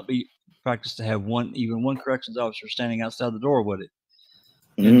 it would not be practice to have even one corrections officer standing outside the door, would it?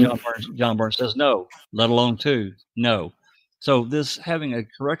 And John Burns says no, let alone two. No. So this having a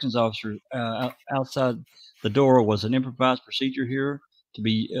corrections officer outside the door was an improvised procedure here to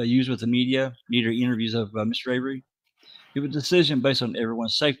be used with the media interviews of Mr. Avery. It was a decision based on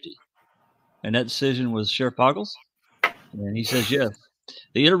everyone's safety. And that decision was Sheriff Poggles. And he says yes.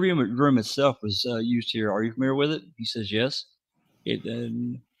 The interview room itself was used here. Are you familiar with it? He says yes.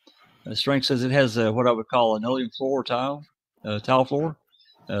 Strength says it has what I would call a linoleum floor tile floor.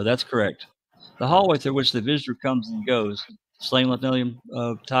 That's correct. The hallway through which the visitor comes and goes, same linoleum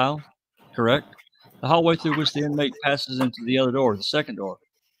tile, correct. The hallway through which the inmate passes into the other door, the second door,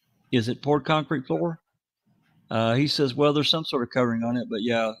 is it poured concrete floor? He says, well, there's some sort of covering on it, but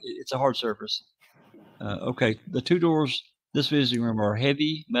yeah, it's a hard surface. Okay, the two doors this visiting room are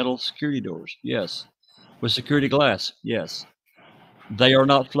heavy metal security doors. Yes. With security glass. Yes. They are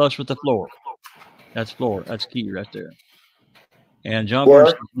not flush with the floor. That's floor. That's key right there. And John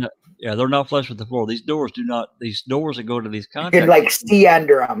Burns, yeah, they're not flush with the floor. These doors that go to these contacts. You can like see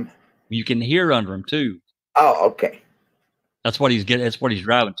under them. You can hear under them too. Oh, okay. That's what he's getting. That's what he's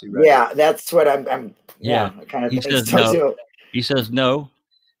driving to, right? Yeah, that's what I'm yeah. Kind of he says no. He says no.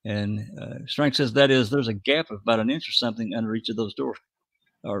 And Strength says there's a gap of about an inch or something under each of those doors,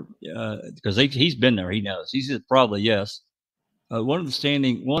 or because he's been there, he knows. He said probably yes. One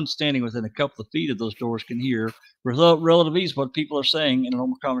standing within a couple of feet of those doors can hear relative ease what people are saying in a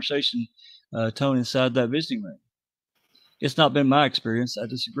normal conversation tone inside that visiting room. It's not been my experience. I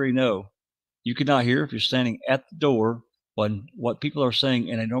disagree. No, you could not hear if you're standing at the door what people are saying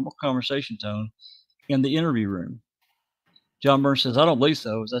in a normal conversation tone in the interview room. John Burns says, I don't believe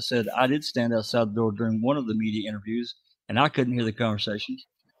so. As I said, I did stand outside the door during one of the media interviews, and I couldn't hear the conversation.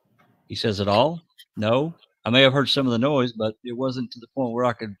 He says, at all? No. I may have heard some of the noise, but it wasn't to the point where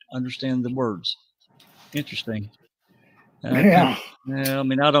I could understand the words. Interesting. Yeah. I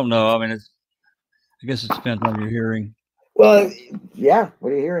mean, I don't know. I mean, I guess it depends on your hearing. Well, yeah.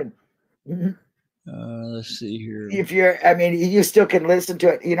 What are you hearing? Let's see here. You still can listen to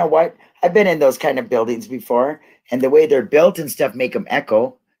it. You know what? I've been in those kind of buildings before, and the way they're built and stuff make them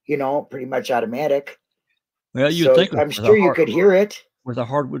echo, you know, pretty much automatic. Well, I'm sure you could hear it. With a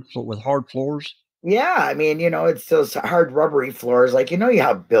hardwood floor, with hard floors. Yeah, I mean, you know, it's those hard rubbery floors. Like, you know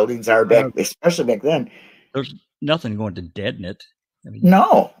how buildings are especially back then. There's nothing going to deaden it. I mean,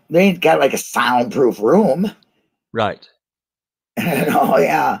 no, they ain't got like a soundproof room. Right. Oh,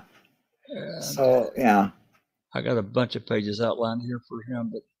 yeah. So, yeah. I got a bunch of pages outlined here for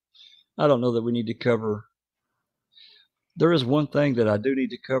him, but I don't know that we need to cover. There is one thing that I do need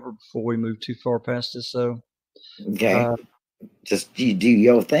to cover before we move too far past this, though. Okay. Just you do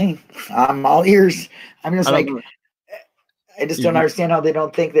your thing. I'm all ears. I'm just I just don't understand how they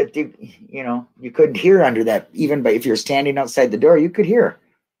don't think that you couldn't hear under that, even if you're standing outside the door, you could hear.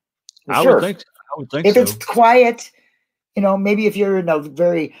 I would think so. If it's quiet, you know, maybe if you're in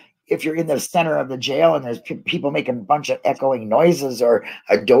if you're in the center of the jail and there's people making a bunch of echoing noises or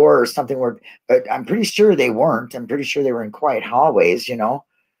a door or something, but I'm pretty sure they weren't. I'm pretty sure they were in quiet hallways, you know?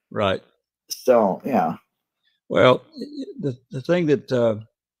 Right. So, yeah. Well, the thing that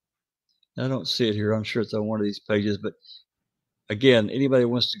I don't see it here. I'm sure it's on one of these pages, but again, anybody who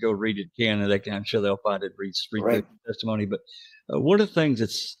wants to go read it can, and I'm sure they'll find it, read Right. the testimony. But one of the things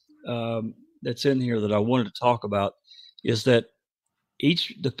that's in here that I wanted to talk about is that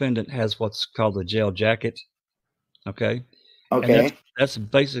each defendant has what's called a jail jacket. Okay. Okay. And that's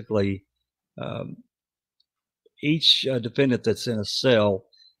basically each defendant that's in a cell,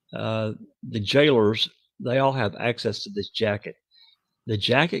 the jailers, they all have access to this jacket. The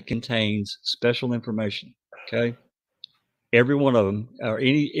jacket contains special information. Okay. Every one of them, or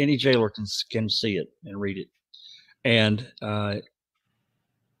any jailer can see it and read it. And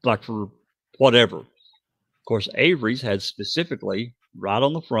like for whatever. Of course, Avery's had specifically right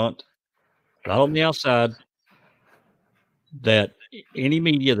on the front, right on the outside, that any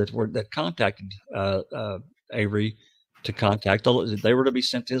media that contacted Avery to contact, they were to be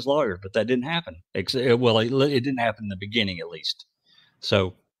sent to his lawyer, but that didn't happen. Well, it didn't happen in the beginning, at least.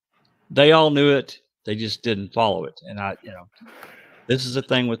 So they all knew it. They just didn't follow it. And this is the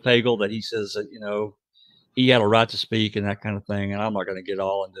thing with Pagel, that he says that, he had a right to speak and that kind of thing. And I'm not going to get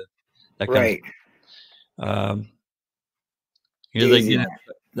all into that kind of stuff. Here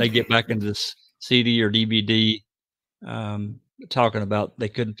they get back into this CD or DVD, talking about they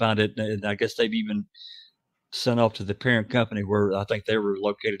couldn't find it. And I guess they've even sent off to the parent company, where I think they were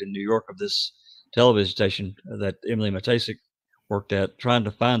located in New York, of this television station that Emily Matasic worked at, trying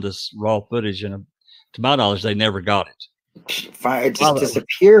to find this raw footage. And to my knowledge, they never got it. It just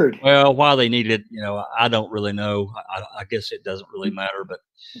disappeared. Well, why they needed, I don't really know. I guess it doesn't really matter,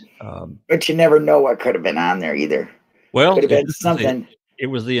 but you never know what could have been on there either. Well, could have been something. It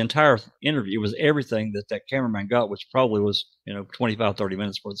was the entire interview. It was everything that cameraman got, which probably was, 25, 30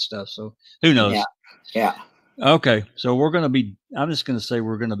 minutes worth of stuff. So who knows? Yeah. Okay. So I'm just going to say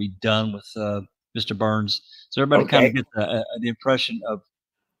we're going to be done with Mr. Burns. So everybody kind of gets the impression of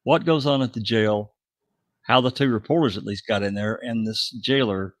what goes on at the jail, how the two reporters at least got in there, and this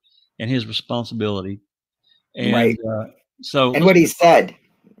jailer and his responsibility. And and what he said.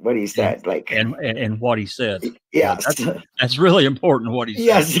 What he said, and what he said. Yes, that's really important. What he said.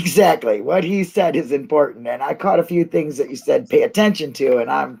 Yes, exactly. What he said is important, and I caught a few things that you said. Pay attention to, and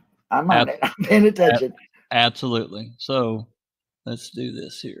I'm on it. I'm paying attention. Absolutely. So let's do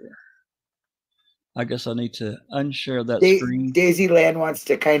this here. I guess I need to unshare that screen. Daisy Land wants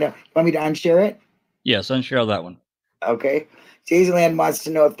to want me to unshare it. Yes, unshare that one. Okay. Daisy Land wants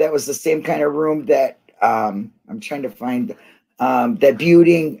to know if that was the same kind of room that I'm trying to find. That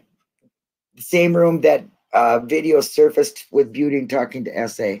Buting, the same room that video surfaced with Buting talking to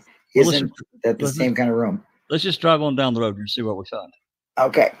SA. Isn't that the same kind of room? Let's just drive on down the road and see what we find.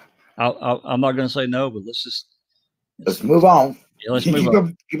 Okay. I'm not going to say no, but let's move on. Yeah, let's move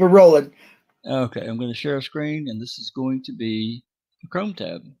on. Keep it rolling. Okay, I'm going to share a screen, and this is going to be a Chrome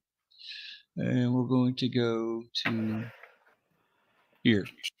tab. And we're going to go to here.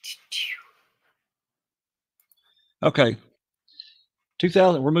 Okay.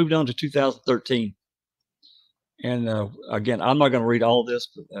 We're moving on to 2013. And again, I'm not going to read all of this,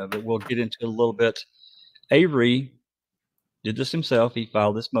 but we'll get into it a little bit. Avery did this himself. He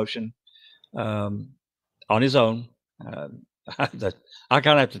filed this motion on his own. I kind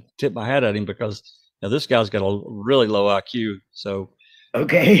of have to tip my hat at him, because this guy's got a really low IQ. So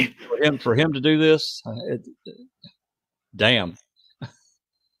okay, for him to do this, damn.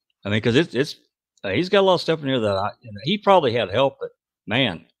 I mean, because it's he's got a lot of stuff in here that he probably had help, but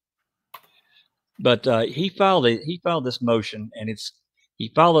man. But he filed this motion, and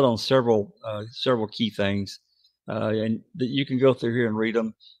he filed it on several key things, and you can go through here and read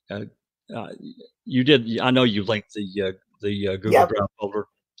them. You did. I know you linked the Google Drive folder.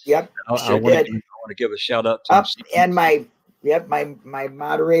 Yep. I want to give a shout out to and my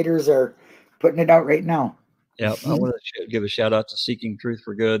moderators are putting it out right now. Yep. I want to give a shout out to Seeking Truth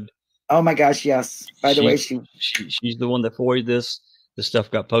for Good. Oh my gosh, yes. By the way, she's the one that forwarded this. This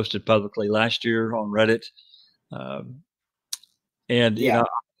stuff got posted publicly last year on Reddit. And a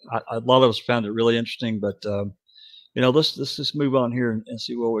lot of us found it really interesting, but let's just move on here and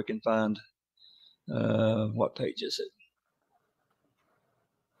see what we can find. What page is it?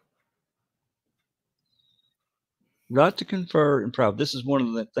 Right to confer in private. This is one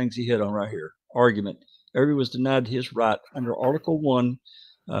of the things he hit on right here. Argument. Avery was denied his right under Article 1,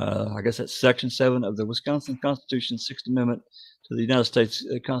 I guess that's Section 7 of the Wisconsin Constitution, 6th Amendment to the United States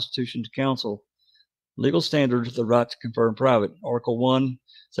Constitution to counsel. Legal standards, the right to confer in private. Article 1,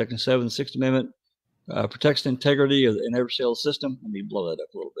 Section 7, 6th Amendment, protects the integrity of the adversarial system. Let me blow that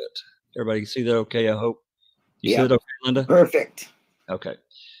up a little bit. Everybody can see that okay, I hope? You see that okay, Linda? Perfect. Okay.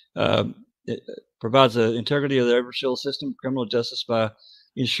 It provides the integrity of the adversarial system, criminal justice, by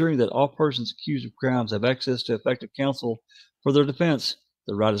ensuring that all persons accused of crimes have access to effective counsel for their defense.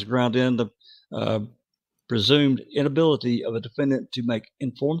 The right is grounded in the presumed inability of a defendant to make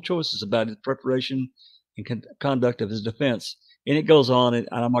informed choices about his preparation and conduct of his defense. And it goes on, and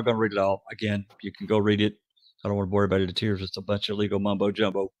I'm not going to read it all. Again, you can go read it. I don't want to bore everybody to tears. It's a bunch of legal mumbo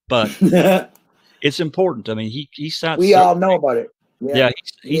jumbo, but it's important. I mean, he cites. We all know about it. Yeah,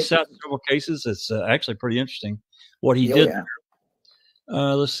 he cites several cases. It's actually pretty interesting what he did. Yeah.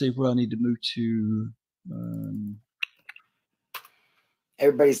 Let's see where I need to move to.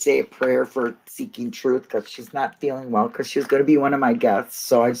 Everybody say a prayer for Seeking Truth, because she's not feeling well, because she was going to be one of my guests.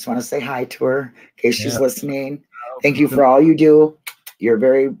 So I just want to say hi to her in case she's listening. Thank you for all you do. You're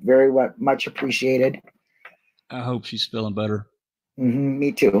very, very much appreciated. I hope she's feeling better.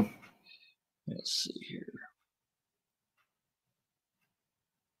 Me too. Let's see here.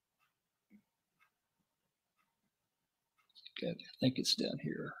 Okay, I think it's down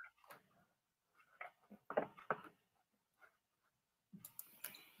here.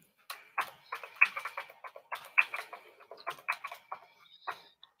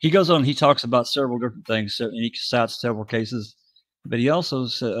 He goes on, he talks about several different things, and he cites several cases, but he also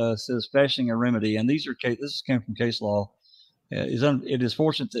says fashioning a remedy, and these are this came from case law. It is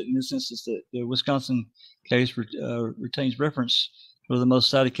fortunate that in this instance that the Wisconsin case retains reference to the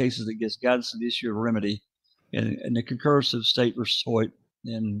most cited cases that gives guidance on the issue of remedy, and the concurrence of State versus Hoyt,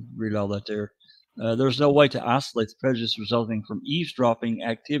 and read all that there. There's no way to isolate the prejudice resulting from eavesdropping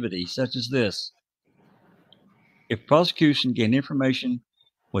activity such as this. If prosecution gained information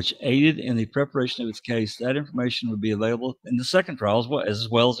which aided in the preparation of its case, that information would be available in the second trial as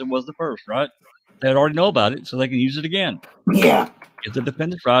well as it was the first, right? They'd already know about it, so they can use it again. Yeah. If the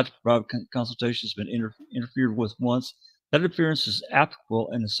defendant's right to private consultation has been interfered with once, that interference is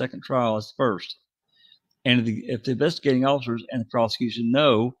applicable in the second trial as the first. And if the investigating officers and the prosecution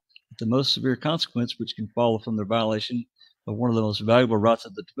know that the most severe consequence which can follow from their violation of one of the most valuable rights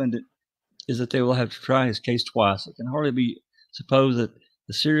of the defendant is that they will have to try his case twice, it can hardly be supposed that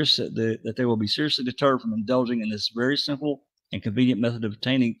that they will be seriously deterred from indulging in this very simple and convenient method of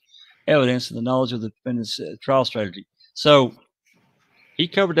obtaining evidence and the knowledge of the defendant's trial strategy. So he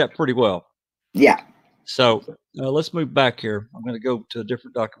covered that pretty well. Yeah. So let's move back here. I'm going to go to a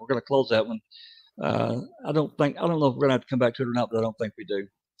different document. We're going to close that one. I don't know if we're going to have to come back to it or not, but I don't think we do.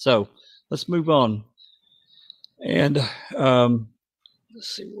 So let's move on. And let's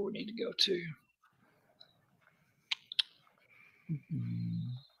see where we need to go to.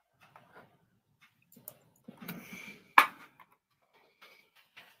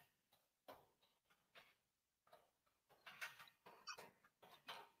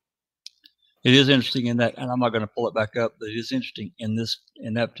 It is interesting in that, and I'm not going to pull it back up, but it is interesting in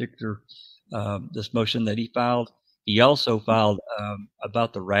that particular this motion that he filed. He also filed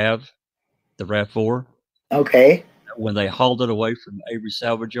about the RAV4. Okay. When they hauled it away from Avery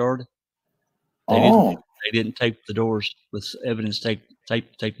Salvage Yard, they didn't tape the doors with evidence tape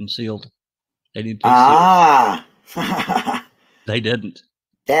them sealed. They didn't tape sealed. They didn't.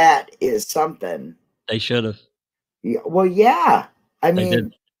 That is something. They should have. Yeah, well, yeah. I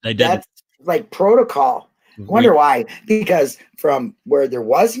mean, they didn't. That's like protocol. I wonder why. Because from where there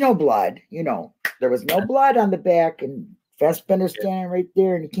was no blood, there was no blood on the back, and Fassbender's standing right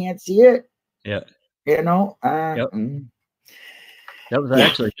there, and you can't see it. Yeah. Yep. That was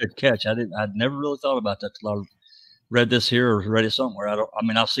actually a good catch. I'd never really thought about that till I read this here or read it somewhere.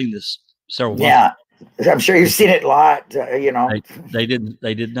 I've seen this several months. Yeah. I'm sure you've seen it a lot, They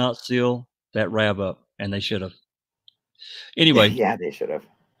did not seal that RAV up, and they should have. Anyway. Yeah, they should have.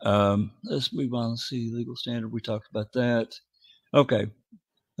 Let's move on. Let's see, legal standard. We talked about that. Okay.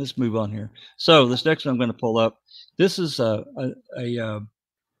 Let's move on here. So this next one I'm going to pull up. This is a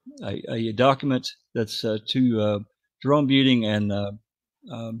document that's to Jerome Buting and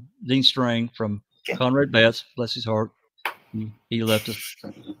Dean Strang from Conrad Betts, bless his heart. He left us,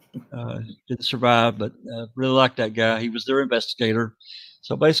 didn't survive, but really liked that guy. He was their investigator.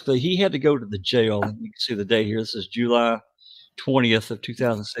 So basically, he had to go to the jail. You can see the date here. This is July 20th of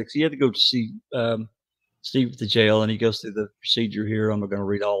 2006. He had to go to see Steve at the jail, and he goes through the procedure here. I'm not going to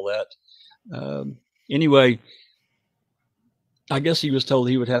read all that. Anyway, I guess he was told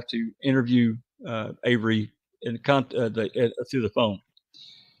he would have to interview Avery through the phone.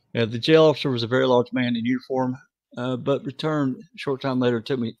 The jail officer was a very large man in uniform but returned a short time later.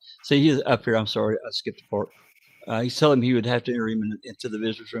 Took me. See, he's up here. I'm sorry, I skipped a part. He's telling me he would have to enter him into the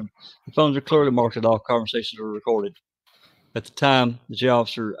visitor's room. The phones are clearly marked that all conversations were recorded. At the time, the jail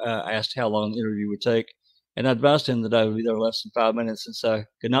officer asked how long the interview would take, and I advised him that I would be there less than 5 minutes since I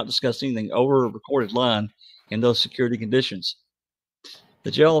could not discuss anything over a recorded line in those security conditions.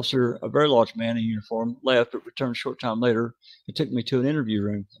 The jail officer, a very large man in uniform, left but returned a short time later and took me to an interview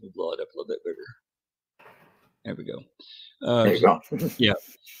room. Let me blow it up a little bit bigger. There we go. There you go. Yeah,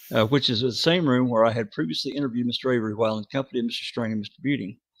 which is the same room where I had previously interviewed Mr. Avery while in company of Mr. Strain and Mr.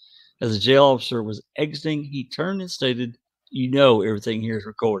 Buting. As the jail officer was exiting, he turned and stated, "You know everything here is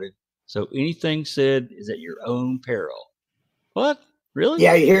recorded, so anything said is at your own peril." What? Really?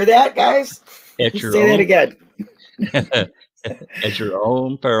 Yeah, you hear that, guys? At your Say own, that again. At your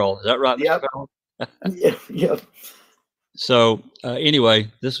own peril. Is that right, Yep. Mr. Powell? Yep. So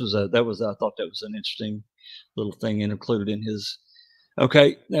anyway, I thought that was an interesting little thing included in his.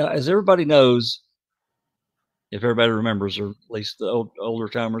 Okay, now as everybody knows, if everybody remembers, or at least the older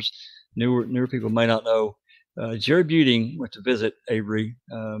timers, newer people may not know, Jerry Buting went to visit Avery.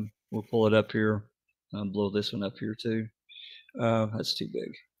 We'll pull it up here. I'll blow this one up here too. That's too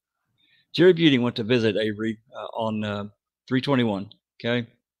big. Jerry Buting went to visit Avery on 3/21. Okay,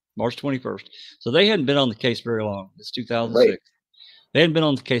 March 21st. So they hadn't been on the case very long. It's 2006. Right. They hadn't been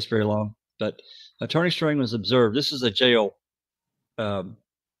on the case very long, but Attorney Strain was observed. This is a jail printout,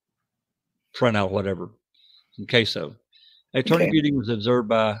 whatever, in queso. Attorney Buting was observed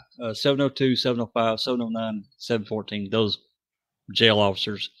by 702, 705, 709, 714, those jail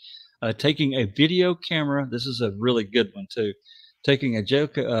officers, taking a video camera. This is a really good one, too. Taking a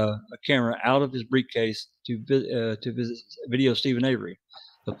camera out of his briefcase to visit video Stephen Avery.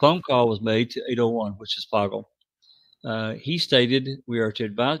 The phone call was made to 801, which is Poggle. He stated, "We are to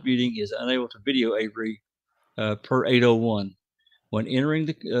advise Buting is unable to video Avery per 801. When entering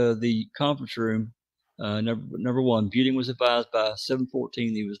the conference room, number one, Buting was advised by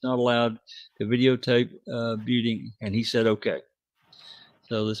 714 he was not allowed to videotape Buting, and he said okay."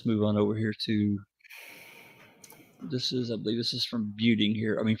 So let's move on over here to I believe this is from Buting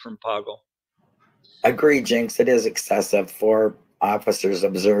here. I mean, from Poggle. Agree, Jinx. It is excessive for officers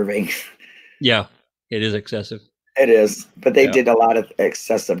observing. Yeah, it is excessive. It is, but they did a lot of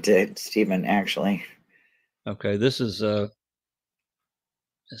excessive to Stephen, actually. Okay, this is let's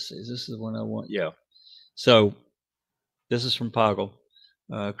see, is this the one I want? Yeah. So this is from Poggle.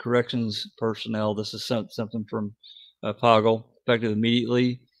 Corrections personnel. This is something from Poggle. Effective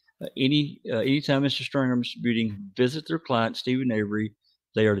immediately. Anytime Mr. Strain or Mr. Buting visit their client, Stephen Avery,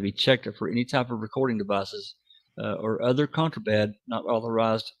 they are to be checked for any type of recording devices or other contraband not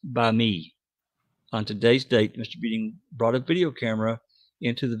authorized by me. On today's date, Mr. Buting brought a video camera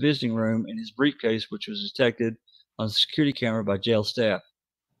into the visiting room in his briefcase, which was detected on security camera by jail staff.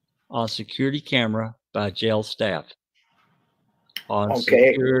 On security camera by jail staff. On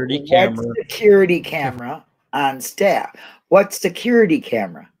security camera. What's security camera on staff? What's security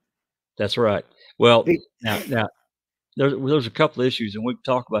camera? That's right. Well, now there's a couple of issues, and we can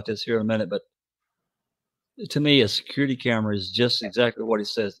talk about this here in a minute, but to me, a security camera is just exactly what it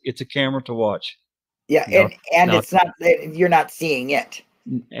says. It's a camera to watch. Yeah, and it's not, you're not seeing it.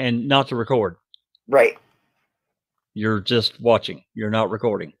 And not to record. Right. You're just watching. You're not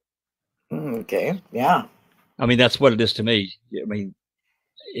recording. Okay, yeah. I mean, that's what it is to me. I mean,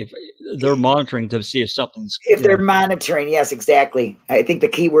 if they're monitoring to see if something's... If they're monitoring, yes, exactly. I think the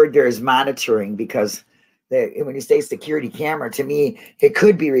key word there is monitoring, because when you say security camera, to me, it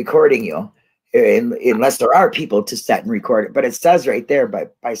could be recording you, unless there are people to set and record it. But it says right there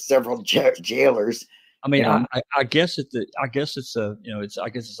by several jailers. I mean, I guess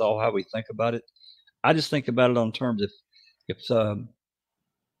it's all how we think about it. I just think about it on terms if a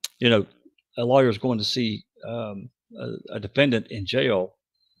lawyer is going to see a defendant in jail,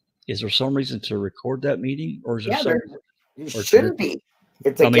 is there some reason to record that meeting, or is there shouldn't be?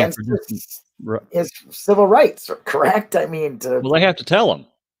 It's against his civil rights, correct? I mean, well, they have to tell them.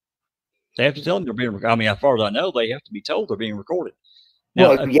 They have to tell them they're being recorded. I mean, as far as I know, they have to be told they're being recorded.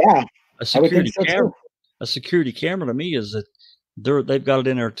 Now, a security camera. A security camera to me is that they've got it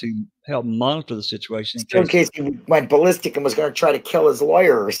in there to help monitor the situation in case he went ballistic and was going to try to kill his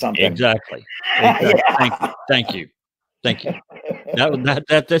lawyer or something. Exactly. Thank you.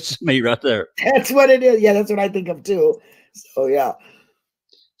 That's me right there. That's what it is. Yeah, that's what I think of too. So yeah.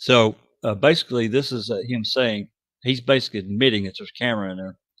 So basically, this is him saying he's basically admitting that there's a camera in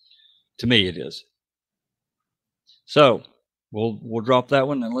there. To me, it is. So we'll drop that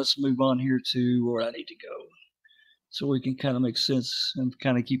one, and let's move on here to where I need to go, so we can kind of make sense and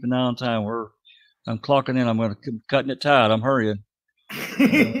kind of keep an eye on time. We're I'm clocking in. I'm going to cutting it tight. I'm hurrying.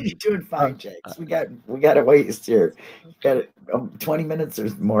 You're doing fine, Jakes. We got to wait here. Got it 20 minutes or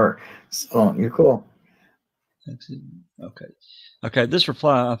more. So you're cool. Okay. This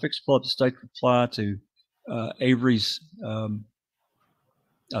reply, I fixed to pull up the state reply to Avery's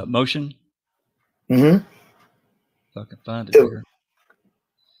motion. Mm-hmm. If I can find it here.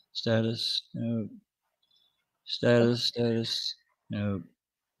 Status, no. Status, no.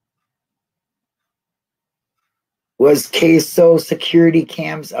 Was queso security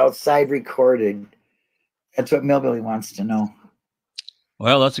cams outside recorded? That's what Millbilly wants to know.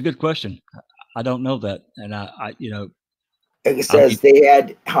 Well, that's a good question. I don't know that, and I It says they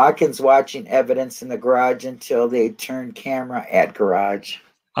had Hawkins watching evidence in the garage until they turned camera at garage.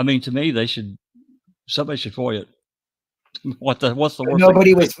 I mean, to me, somebody should FOIA it. What's the worst?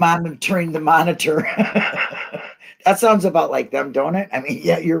 Nobody was monitoring the monitor. That sounds about like them, don't it? I mean,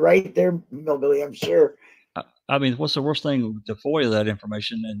 yeah, you're right there, Millbilly. I'm sure. I mean, what's the worst thing to FOIA that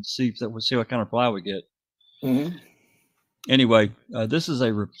information and see what kind of reply we get? Mm-hmm. Anyway, this is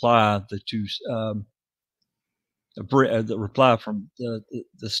a reply the reply from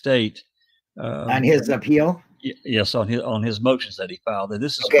the state on his appeal. Yes, on his motions that he filed. And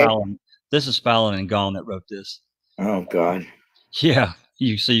this is Fallon and Gone that wrote this. Oh God. Yeah,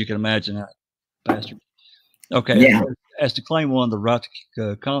 you can imagine that bastard. Okay. Yeah. As to claim one, the right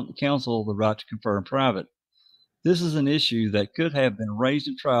to counsel, the right to confer in private. This is an issue that could have been raised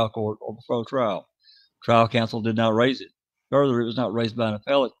in trial court or before trial. Trial counsel did not raise it. Further, it was not raised by an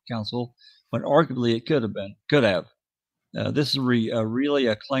appellate counsel when arguably it could have. This is really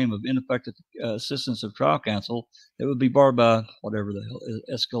a claim of ineffective assistance of trial counsel that would be barred by whatever the hell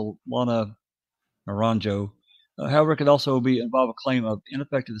Escalona Naranjo. However, it could also involve a claim of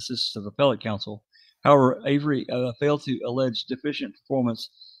ineffective assistance of appellate counsel. However, Avery failed to allege deficient performance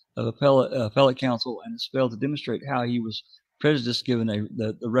of appellate counsel and has failed to demonstrate how he was prejudiced given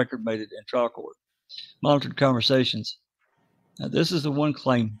the record made it in trial court. Monitored conversations. Now, this is the one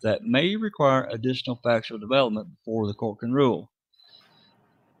claim that may require additional factual development before the court can rule.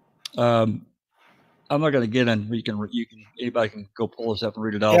 I'm not going to get in. Anybody can go pull this up and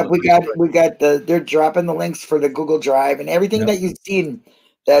read it all. Yeah, we got they're dropping the links for the Google Drive and everything that you've seen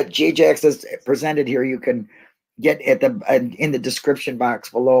that JJacks has presented here. You can get in the description box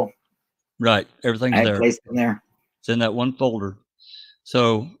below. Right, everything's there. Placed in there. It's in that one folder.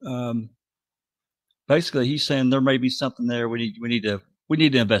 So basically, he's saying there may be something there we need to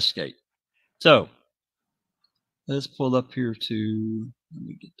investigate. So let's pull up here to let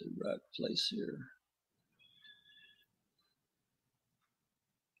me get the right place here.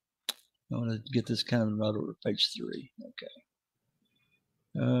 I want to get this kind of in right order. Page 3. Okay.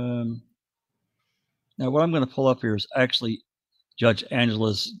 Now, what I'm going to pull up here is actually Judge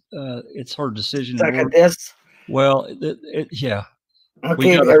Angela's. It's her decision. Look at this. Well, yeah.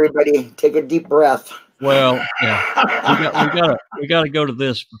 Okay, everybody, take a deep breath. Well, yeah, we got to go to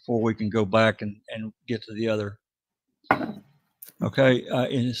this before we can go back and get to the other. Okay,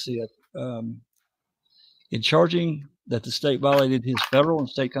 and see in charging that the state violated his federal and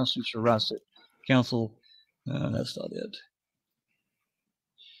state constitutional rights to counsel. That's not it.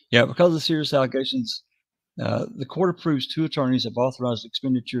 Yeah, because of the serious allegations, the court approves 2 attorneys have authorized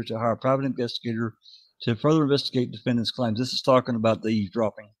expenditure to hire a private investigator to further investigate defendant's claims. This is talking about the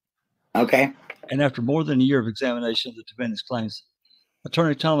eavesdropping. Okay. And after more than a year of examination of the defendant's claims,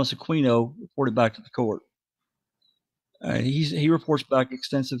 Attorney Thomas Aquino reported back to the court. He reports back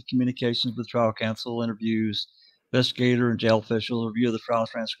extensive communications with trial counsel, interviews, investigator and jail officials, review of the trial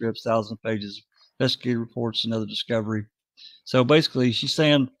transcripts, 1,000 pages, investigative reports, and other discovery. So basically, she's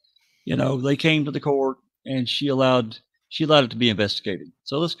saying, they came to the court and she allowed it to be investigated.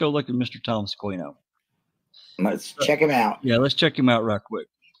 So let's go look at Mr. Thomas Aquino. Let's check him out. Yeah, let's check him out right quick.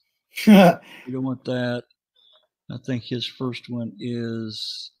 We don't want that. I think his first one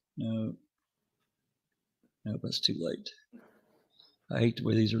is no, that's too late. I hate the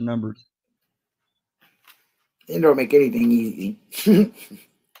way these are numbered. They don't make anything easy.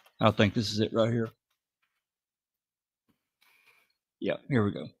 I think this is it right here. Yeah, here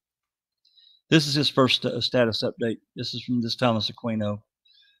we go. This is his first status update. This is from this Thomas Aquino.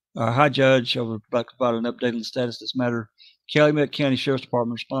 Hi, Judge. I would like to provide an update on the status of this matter. Calumet County Sheriff's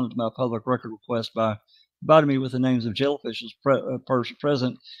Department responded to my public record request by providing me with the names of jail officials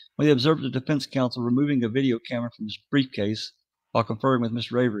present when they observed the defense counsel removing a video camera from his briefcase while conferring with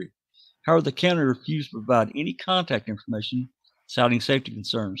Mr. Avery. However, the county refused to provide any contact information citing safety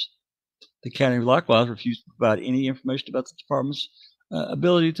concerns. The county likewise refused to provide any information about the department's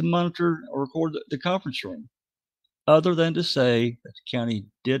ability to monitor or record the conference room. other than to say that the county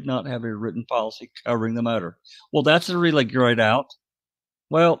did not have a written policy covering the matter. Well, that's a really grayed out.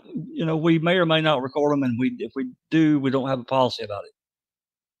 Well, you know, we may or may not record them, and if we do, we don't have a policy about it.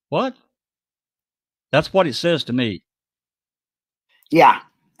 What? That's what it says to me. Yeah,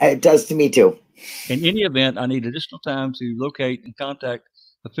 it does to me too. In any event, I need additional time to locate and contact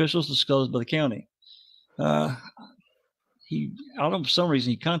officials disclosed by the county. I don't know, for some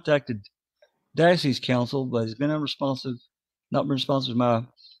reason, he contacted Dacey's counsel, but he's been not been responsive to my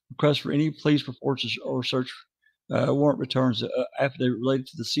request for any police reports or search warrant returns affidavit related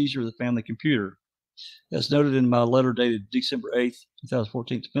to the seizure of the family computer. As noted in my letter dated December 8th,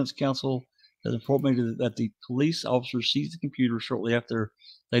 2014, defense counsel has informed me that the police officer seized the computer shortly after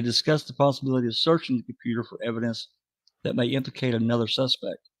they discussed the possibility of searching the computer for evidence that may implicate another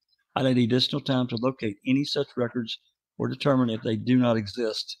suspect. I need additional time to locate any such records or determine if they do not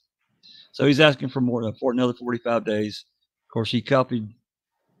exist. So he's asking for for another 45 days. Of course, he copied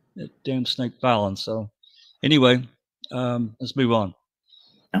that damn snake filing. So anyway, let's move on.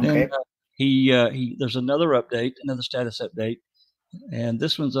 Okay. Then there's another update, another status update, and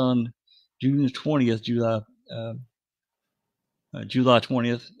this one's on June 20th, July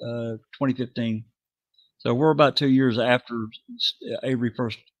 20th, 2015. So we're about 2 years after Avery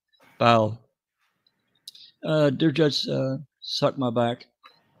first filed. Dear Judge, suck my back.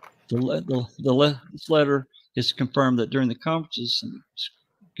 This letter is to confirm that during the conferences,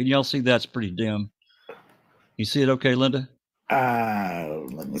 can y'all see that's pretty dim? You see it okay, Linda?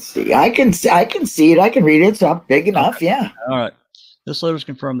 Let me see. I can see it. I can read it. So I'm big enough. Okay. Yeah. All right. This letter is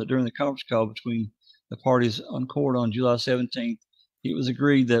confirmed that during the conference call between the parties on court on July 17th, it was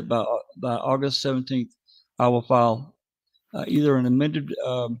agreed that by August 17th, I will file either an amended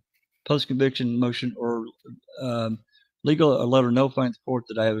post-conviction motion or legal letter notifying the court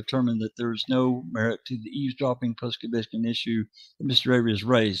that I have determined that there is no merit to the eavesdropping post-conviction issue that Mr. Avery has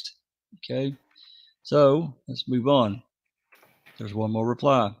raised. Okay. So let's move on. There's one more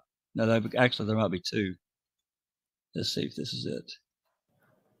reply. Now, actually, there might be two. Let's see if this is it.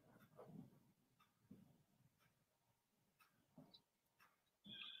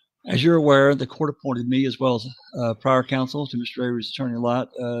 As you're aware, the court appointed me as well as prior counsel to Mr. Avery's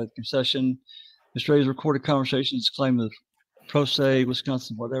attorney-at-law concession. Mr. Avery's recorded conversations claim of pro se,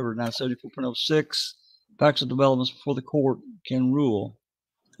 Wisconsin, whatever, 974.06, facts and developments before the court can rule.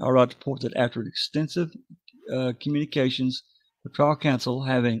 I would like to report that after extensive communications with trial counsel,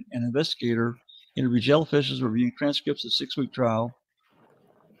 having an investigator interview jail officials, reviewing transcripts of 6-week trial,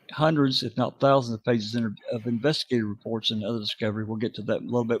 hundreds, if not thousands of pages of investigative reports and other discovery. We'll get to that a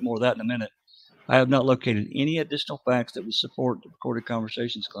little bit more of that in a minute. I have not located any additional facts that would support the recorded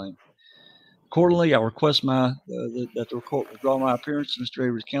conversations claim. Accordingly, I request that the court withdraw my appearance to Mr.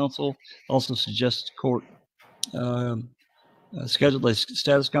 Avery's counsel. Also suggest the court schedule a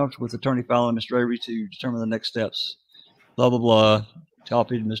status conference with Attorney Fallon and Mr. Avery to determine the next steps. Blah, blah, blah.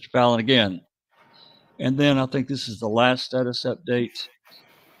 Copied Mr. Fallon again. And then I think this is the last status update,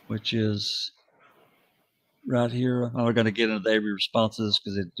 which is right here. I'm not going to get into the Avery responses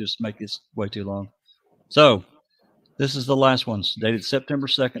because it just makes this way too long. So this is the last one, dated September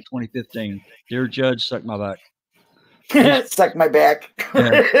 2nd, 2015. Dear Judge, suck my back. Suck my back.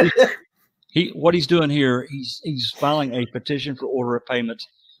 What he's doing here, he's filing a petition for order of payment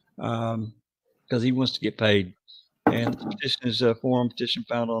because he wants to get paid. And the petition is a form petition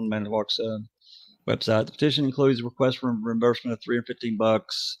found on MaMaThon's website. The petition includes a request for reimbursement of $315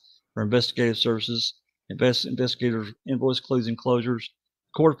 for investigative services, investigators' invoice clues and closures,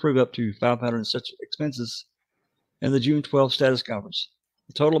 court approved up to $500 in such expenses, and the June 12th status conference.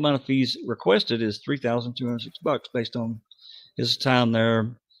 The total amount of fees requested is $3,206 based on his time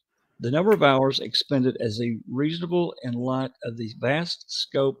there. The number of hours expended as a reasonable in light of the vast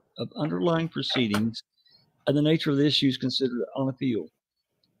scope of underlying proceedings and the nature of the issues considered on appeal.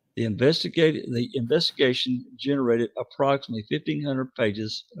 The investigation generated approximately 1,500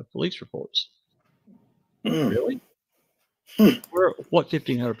 pages of police reports. Really? What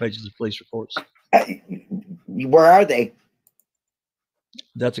 1,500 pages of police reports? Where are they?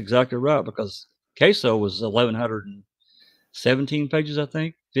 That's exactly right, because queso was 1,117 pages, I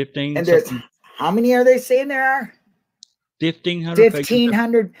think. 15. And there's how many are they saying there are? 1,500.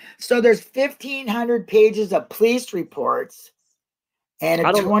 1,500. So there's 1,500 pages of police reports, and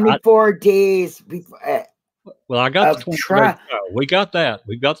 24 days. Well, I got the 24 trial. We got that.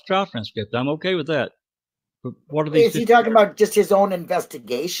 We've got the trial transcript. I'm okay with that. But what are these? Is he talking about just his own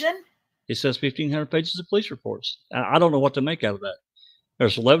investigation? It says 1,500 pages of police reports. I don't know what to make out of that.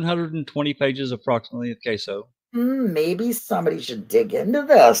 There's 1,120 pages approximately of queso. Maybe somebody should dig into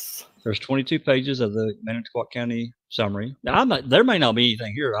this. There's 22 pages of the Manitowoc County summary. Now, there may not be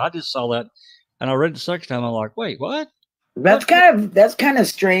anything here. I just saw that, and I read it the second time. I'm like, wait, what? That's kind of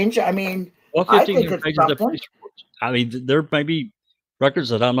strange. I mean, well, 15 pages of police reports. I mean, there may be records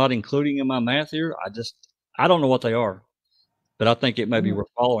that I'm not including in my math here. I don't know what they are, but I think it may be worth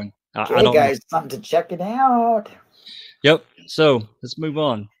following. Okay, I don't guys, something to check it out. Yep. So let's move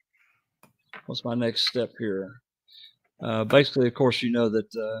on. What's my next step here? Basically, of course, you know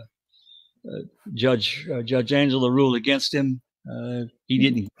that Judge Angela ruled against him. He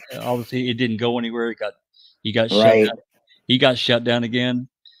didn't. Obviously, it didn't go anywhere. He got shut down. He got shut down again.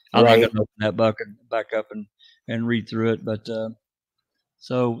 I'm not going to open that back up and read through it. But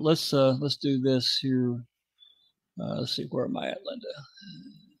so let's do this here. Let's see, where am I at, Linda?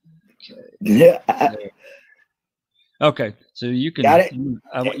 Okay. Yeah. Okay. So you can. Got it.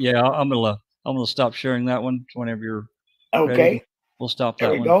 Yeah, I'm gonna stop sharing that one whenever you're okay. Ready. We'll stop that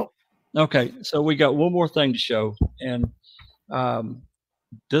one. There we go. Okay. So we got one more thing to show, and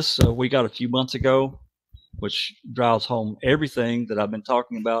this we got a few months ago, which drives home everything that I've been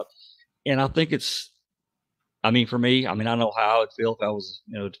talking about. And I think I mean, for me, I know how I would feel if I was,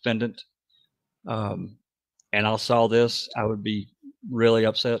 a defendant. And I saw this, I would be really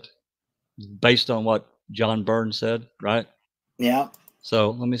upset based on what John Byrne said, right? Yeah.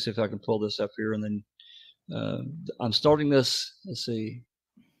 So let me see if I can pull this up here, and then I'm starting this. Let's see,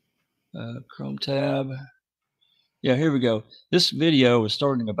 Chrome tab. Yeah, here we go. This video is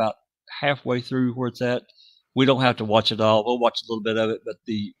starting about halfway through where it's at. We don't have to watch it all. We'll watch a little bit of it, but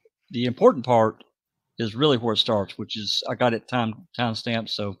the important part is really where it starts, which is I got it time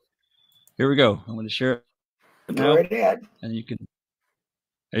stamped. So here we go. I'm going to share it now, and you can.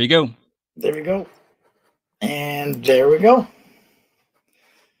 There you go. There we go. And there we go.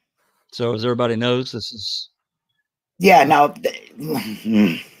 So as everybody knows, this is. Yeah. Now.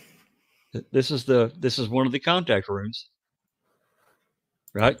 This is one of the contact rooms,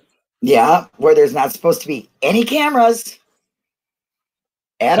 right? Yeah, where there's not supposed to be any cameras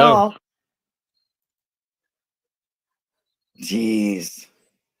at all. Jeez.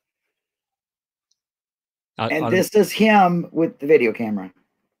 And this is him with the video camera.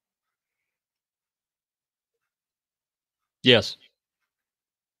 Yes.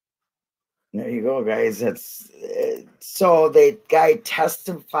 There you go, guys. That's so the guy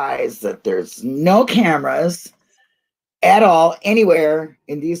testifies that there's no cameras at all anywhere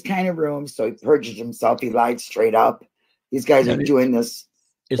in these kind of rooms. So he perjured himself. He lied straight up. These guys are doing this.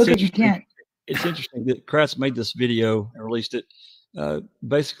 It's interesting that Kratz made this video and released it.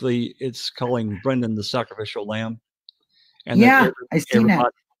 Basically, it's calling Brendan the sacrificial lamb. And I seen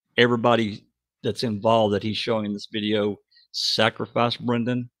that. Everybody that's involved that he's showing in this video sacrificed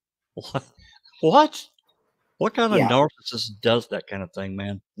Brendan. What? What kind of narcissist does that kind of thing,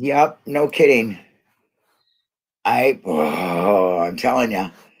 man? Yep, no kidding. I'm telling you.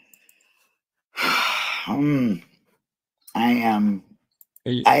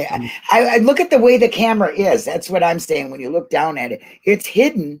 I look at the way the camera is. That's what I'm saying. When you look down at it, it's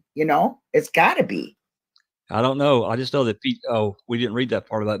hidden. It's got to be. I don't know. I just know that Pete. Oh, we didn't read that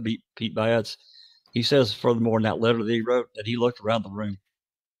part about Pete Bayatz. He says, furthermore, in that letter that he wrote, that he looked around the room.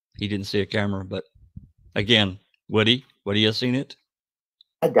 He didn't see a camera, but again, would he have seen it?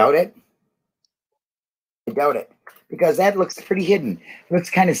 I doubt it. Because that looks pretty hidden. It looks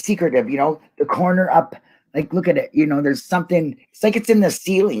kind of secretive, the corner up. Like, look at it. There's something. It's like it's in the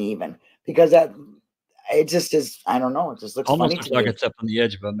ceiling, even, because it just is. I don't know. It just looks almost funny like it's up on the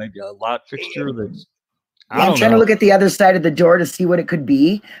edge of maybe a light fixture. That's. I'm trying to look at the other side of the door to see what it could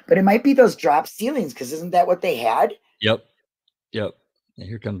be, but it might be those drop ceilings, because isn't that what they had? Yep. And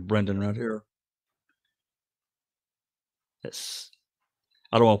here comes Brendan right here. Yes.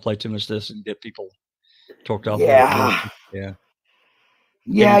 I don't want to play too much of this and get people talked off. Yeah,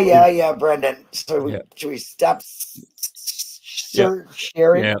 Brendan. So should we stop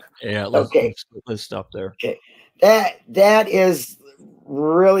sharing? Yeah. Let's stop there. Okay. That is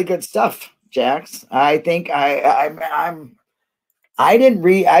really good stuff, Jax. I think I didn't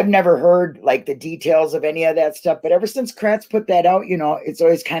read. I've never heard like the details of any of that stuff, but ever since Kratz put that out, it's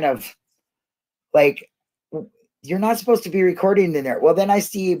always kind of like, you're not supposed to be recording in there. Well, then I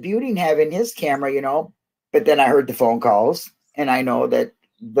see Buting having his camera, but then I heard the phone calls, and I know that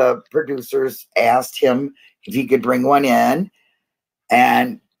the producers asked him if he could bring one in,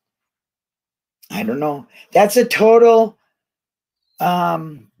 and I don't know. That's a total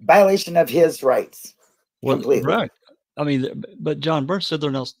violation of his rights. Completely. Right. I mean, but John Byrne said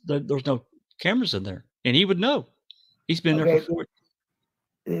there's no cameras in there, and he would know. He's been there before.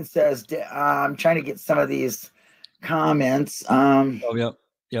 It says, I'm trying to get some of these. comments. Oh, yep.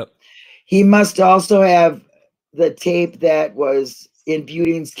 Yep. He must also have the tape that was in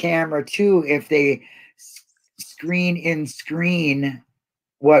Beauty's camera too, if they screen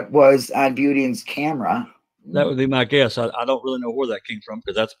what was on Beauty's camera. That would be my guess. I don't really know where that came from,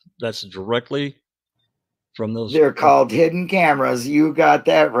 because that's directly from those. They're called hidden cameras. You got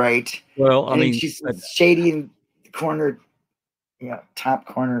that right. Well, I mean, she's shady in the corner, top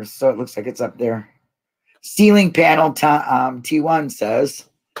corner, so it looks like it's up there. Ceiling panel T1 says,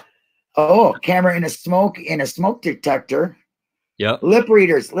 "Oh, camera in a smoke detector." Yeah. Lip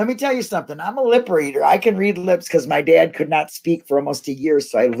readers. Let me tell you something. I'm a lip reader. I can read lips because my dad could not speak for almost a year,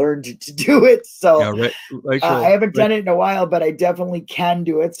 so I learned to do it. So yeah, Rachel, I haven't done it in a while, but I definitely can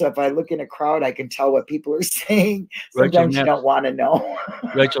do it. So if I look in a crowd, I can tell what people are saying. Sometimes you don't want to know.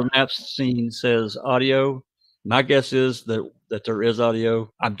 Rachel Knapstein says audio. My guess is that there is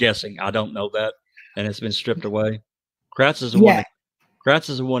audio. I'm guessing. I don't know that, and it's been stripped away. Kratz is the one. Kratz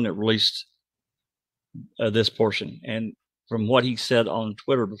is the one that released this portion, and from what he said on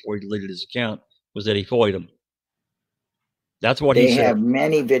Twitter before he deleted his account, was that he FOIA'd him. That's what he said. They have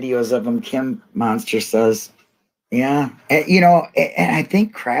many videos of him, Kim Monster says. Yeah. And I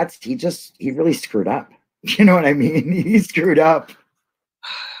think Kratz, he really screwed up. You know what I mean? He screwed up.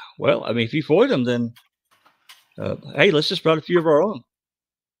 Well, I mean, if you FOIA'd him, then, hey, let's just write a few of our own.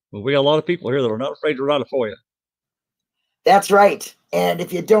 Well, we got a lot of people here that are not afraid to write a FOIA. That's right. And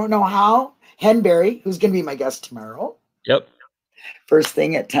if you don't know how, Henberry, who's going to be my guest tomorrow. Yep. First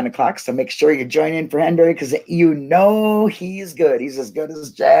thing at 10 o'clock. So make sure you join in for Henberry, because he's good. He's as good as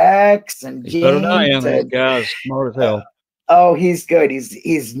Jax and James. Better than I am. That guy's smart as hell. Oh, he's good.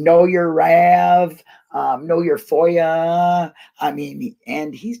 He's know your RAV, know your FOIA. I mean,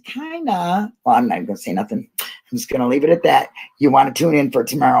 and he's kind of, well, I'm not going to say nothing. I'm just going to leave it at that. You want to tune in for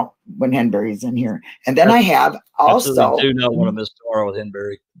tomorrow when Henberry's in here. And then I have also. Do not want to miss tomorrow with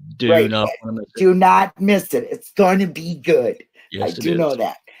Henberry. Do not want to miss it. Do not miss it. It's going to be good. Yes, I do know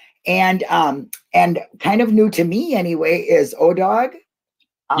that. And kind of new to me anyway is O-Dog.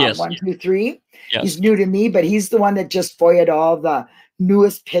 Yes. 123. Yes. He's new to me, but he's the one that just FOIA'd all the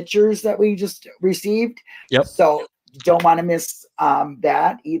newest pictures that we just received. Yep. So don't want to miss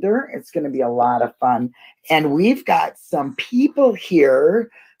that either. It's going to be a lot of fun. And we've got some people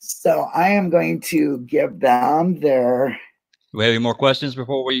here, so I am going to give them their. Do we have any more questions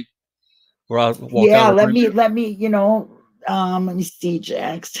before we walk out? Yeah, let me let me see,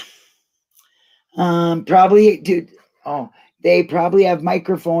 Jax. Probably, dude. Oh, they probably have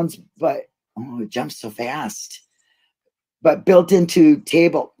microphones, but it jumps so fast. But built into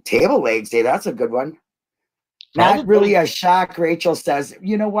table legs, that's a good one. Probably. Not really a shock, Rachel says.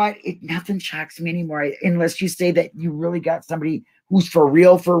 You know what? Nothing shocks me anymore, unless you say that you really got somebody who's for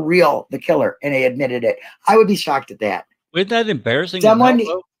real, the killer, and they admitted it. I would be shocked at that. Isn't that embarrassing? Someone,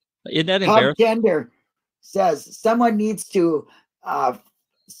 isn't that embarrassing? Tender says someone needs to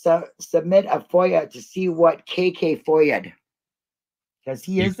submit a FOIA to see what KK FOIA'd. Because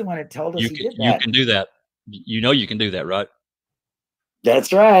he is the one that told us he did that. You can do that. You can do that, right?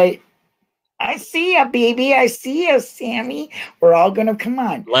 That's right. I see you, baby. I see you, Sammy. We're all going to come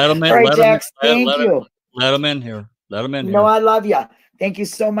on. Let them in. All right, Jax, thank you. Let them in here. Let them in here. No, I love you. Thank you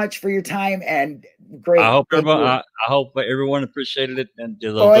so much for your time, and great. I hope everyone appreciated it. And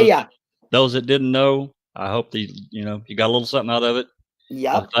those that didn't know, I hope you got a little something out of it.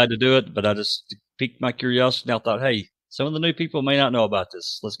 Yeah. I'm glad to do it, but I just piqued my curiosity. And I thought, hey, some of the new people may not know about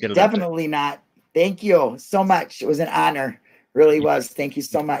this. Let's get it. Definitely not. Thank you so much. It was an honor. Really was. Thank you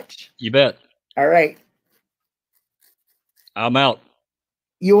so much. You bet. All right. I'm out.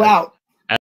 You out.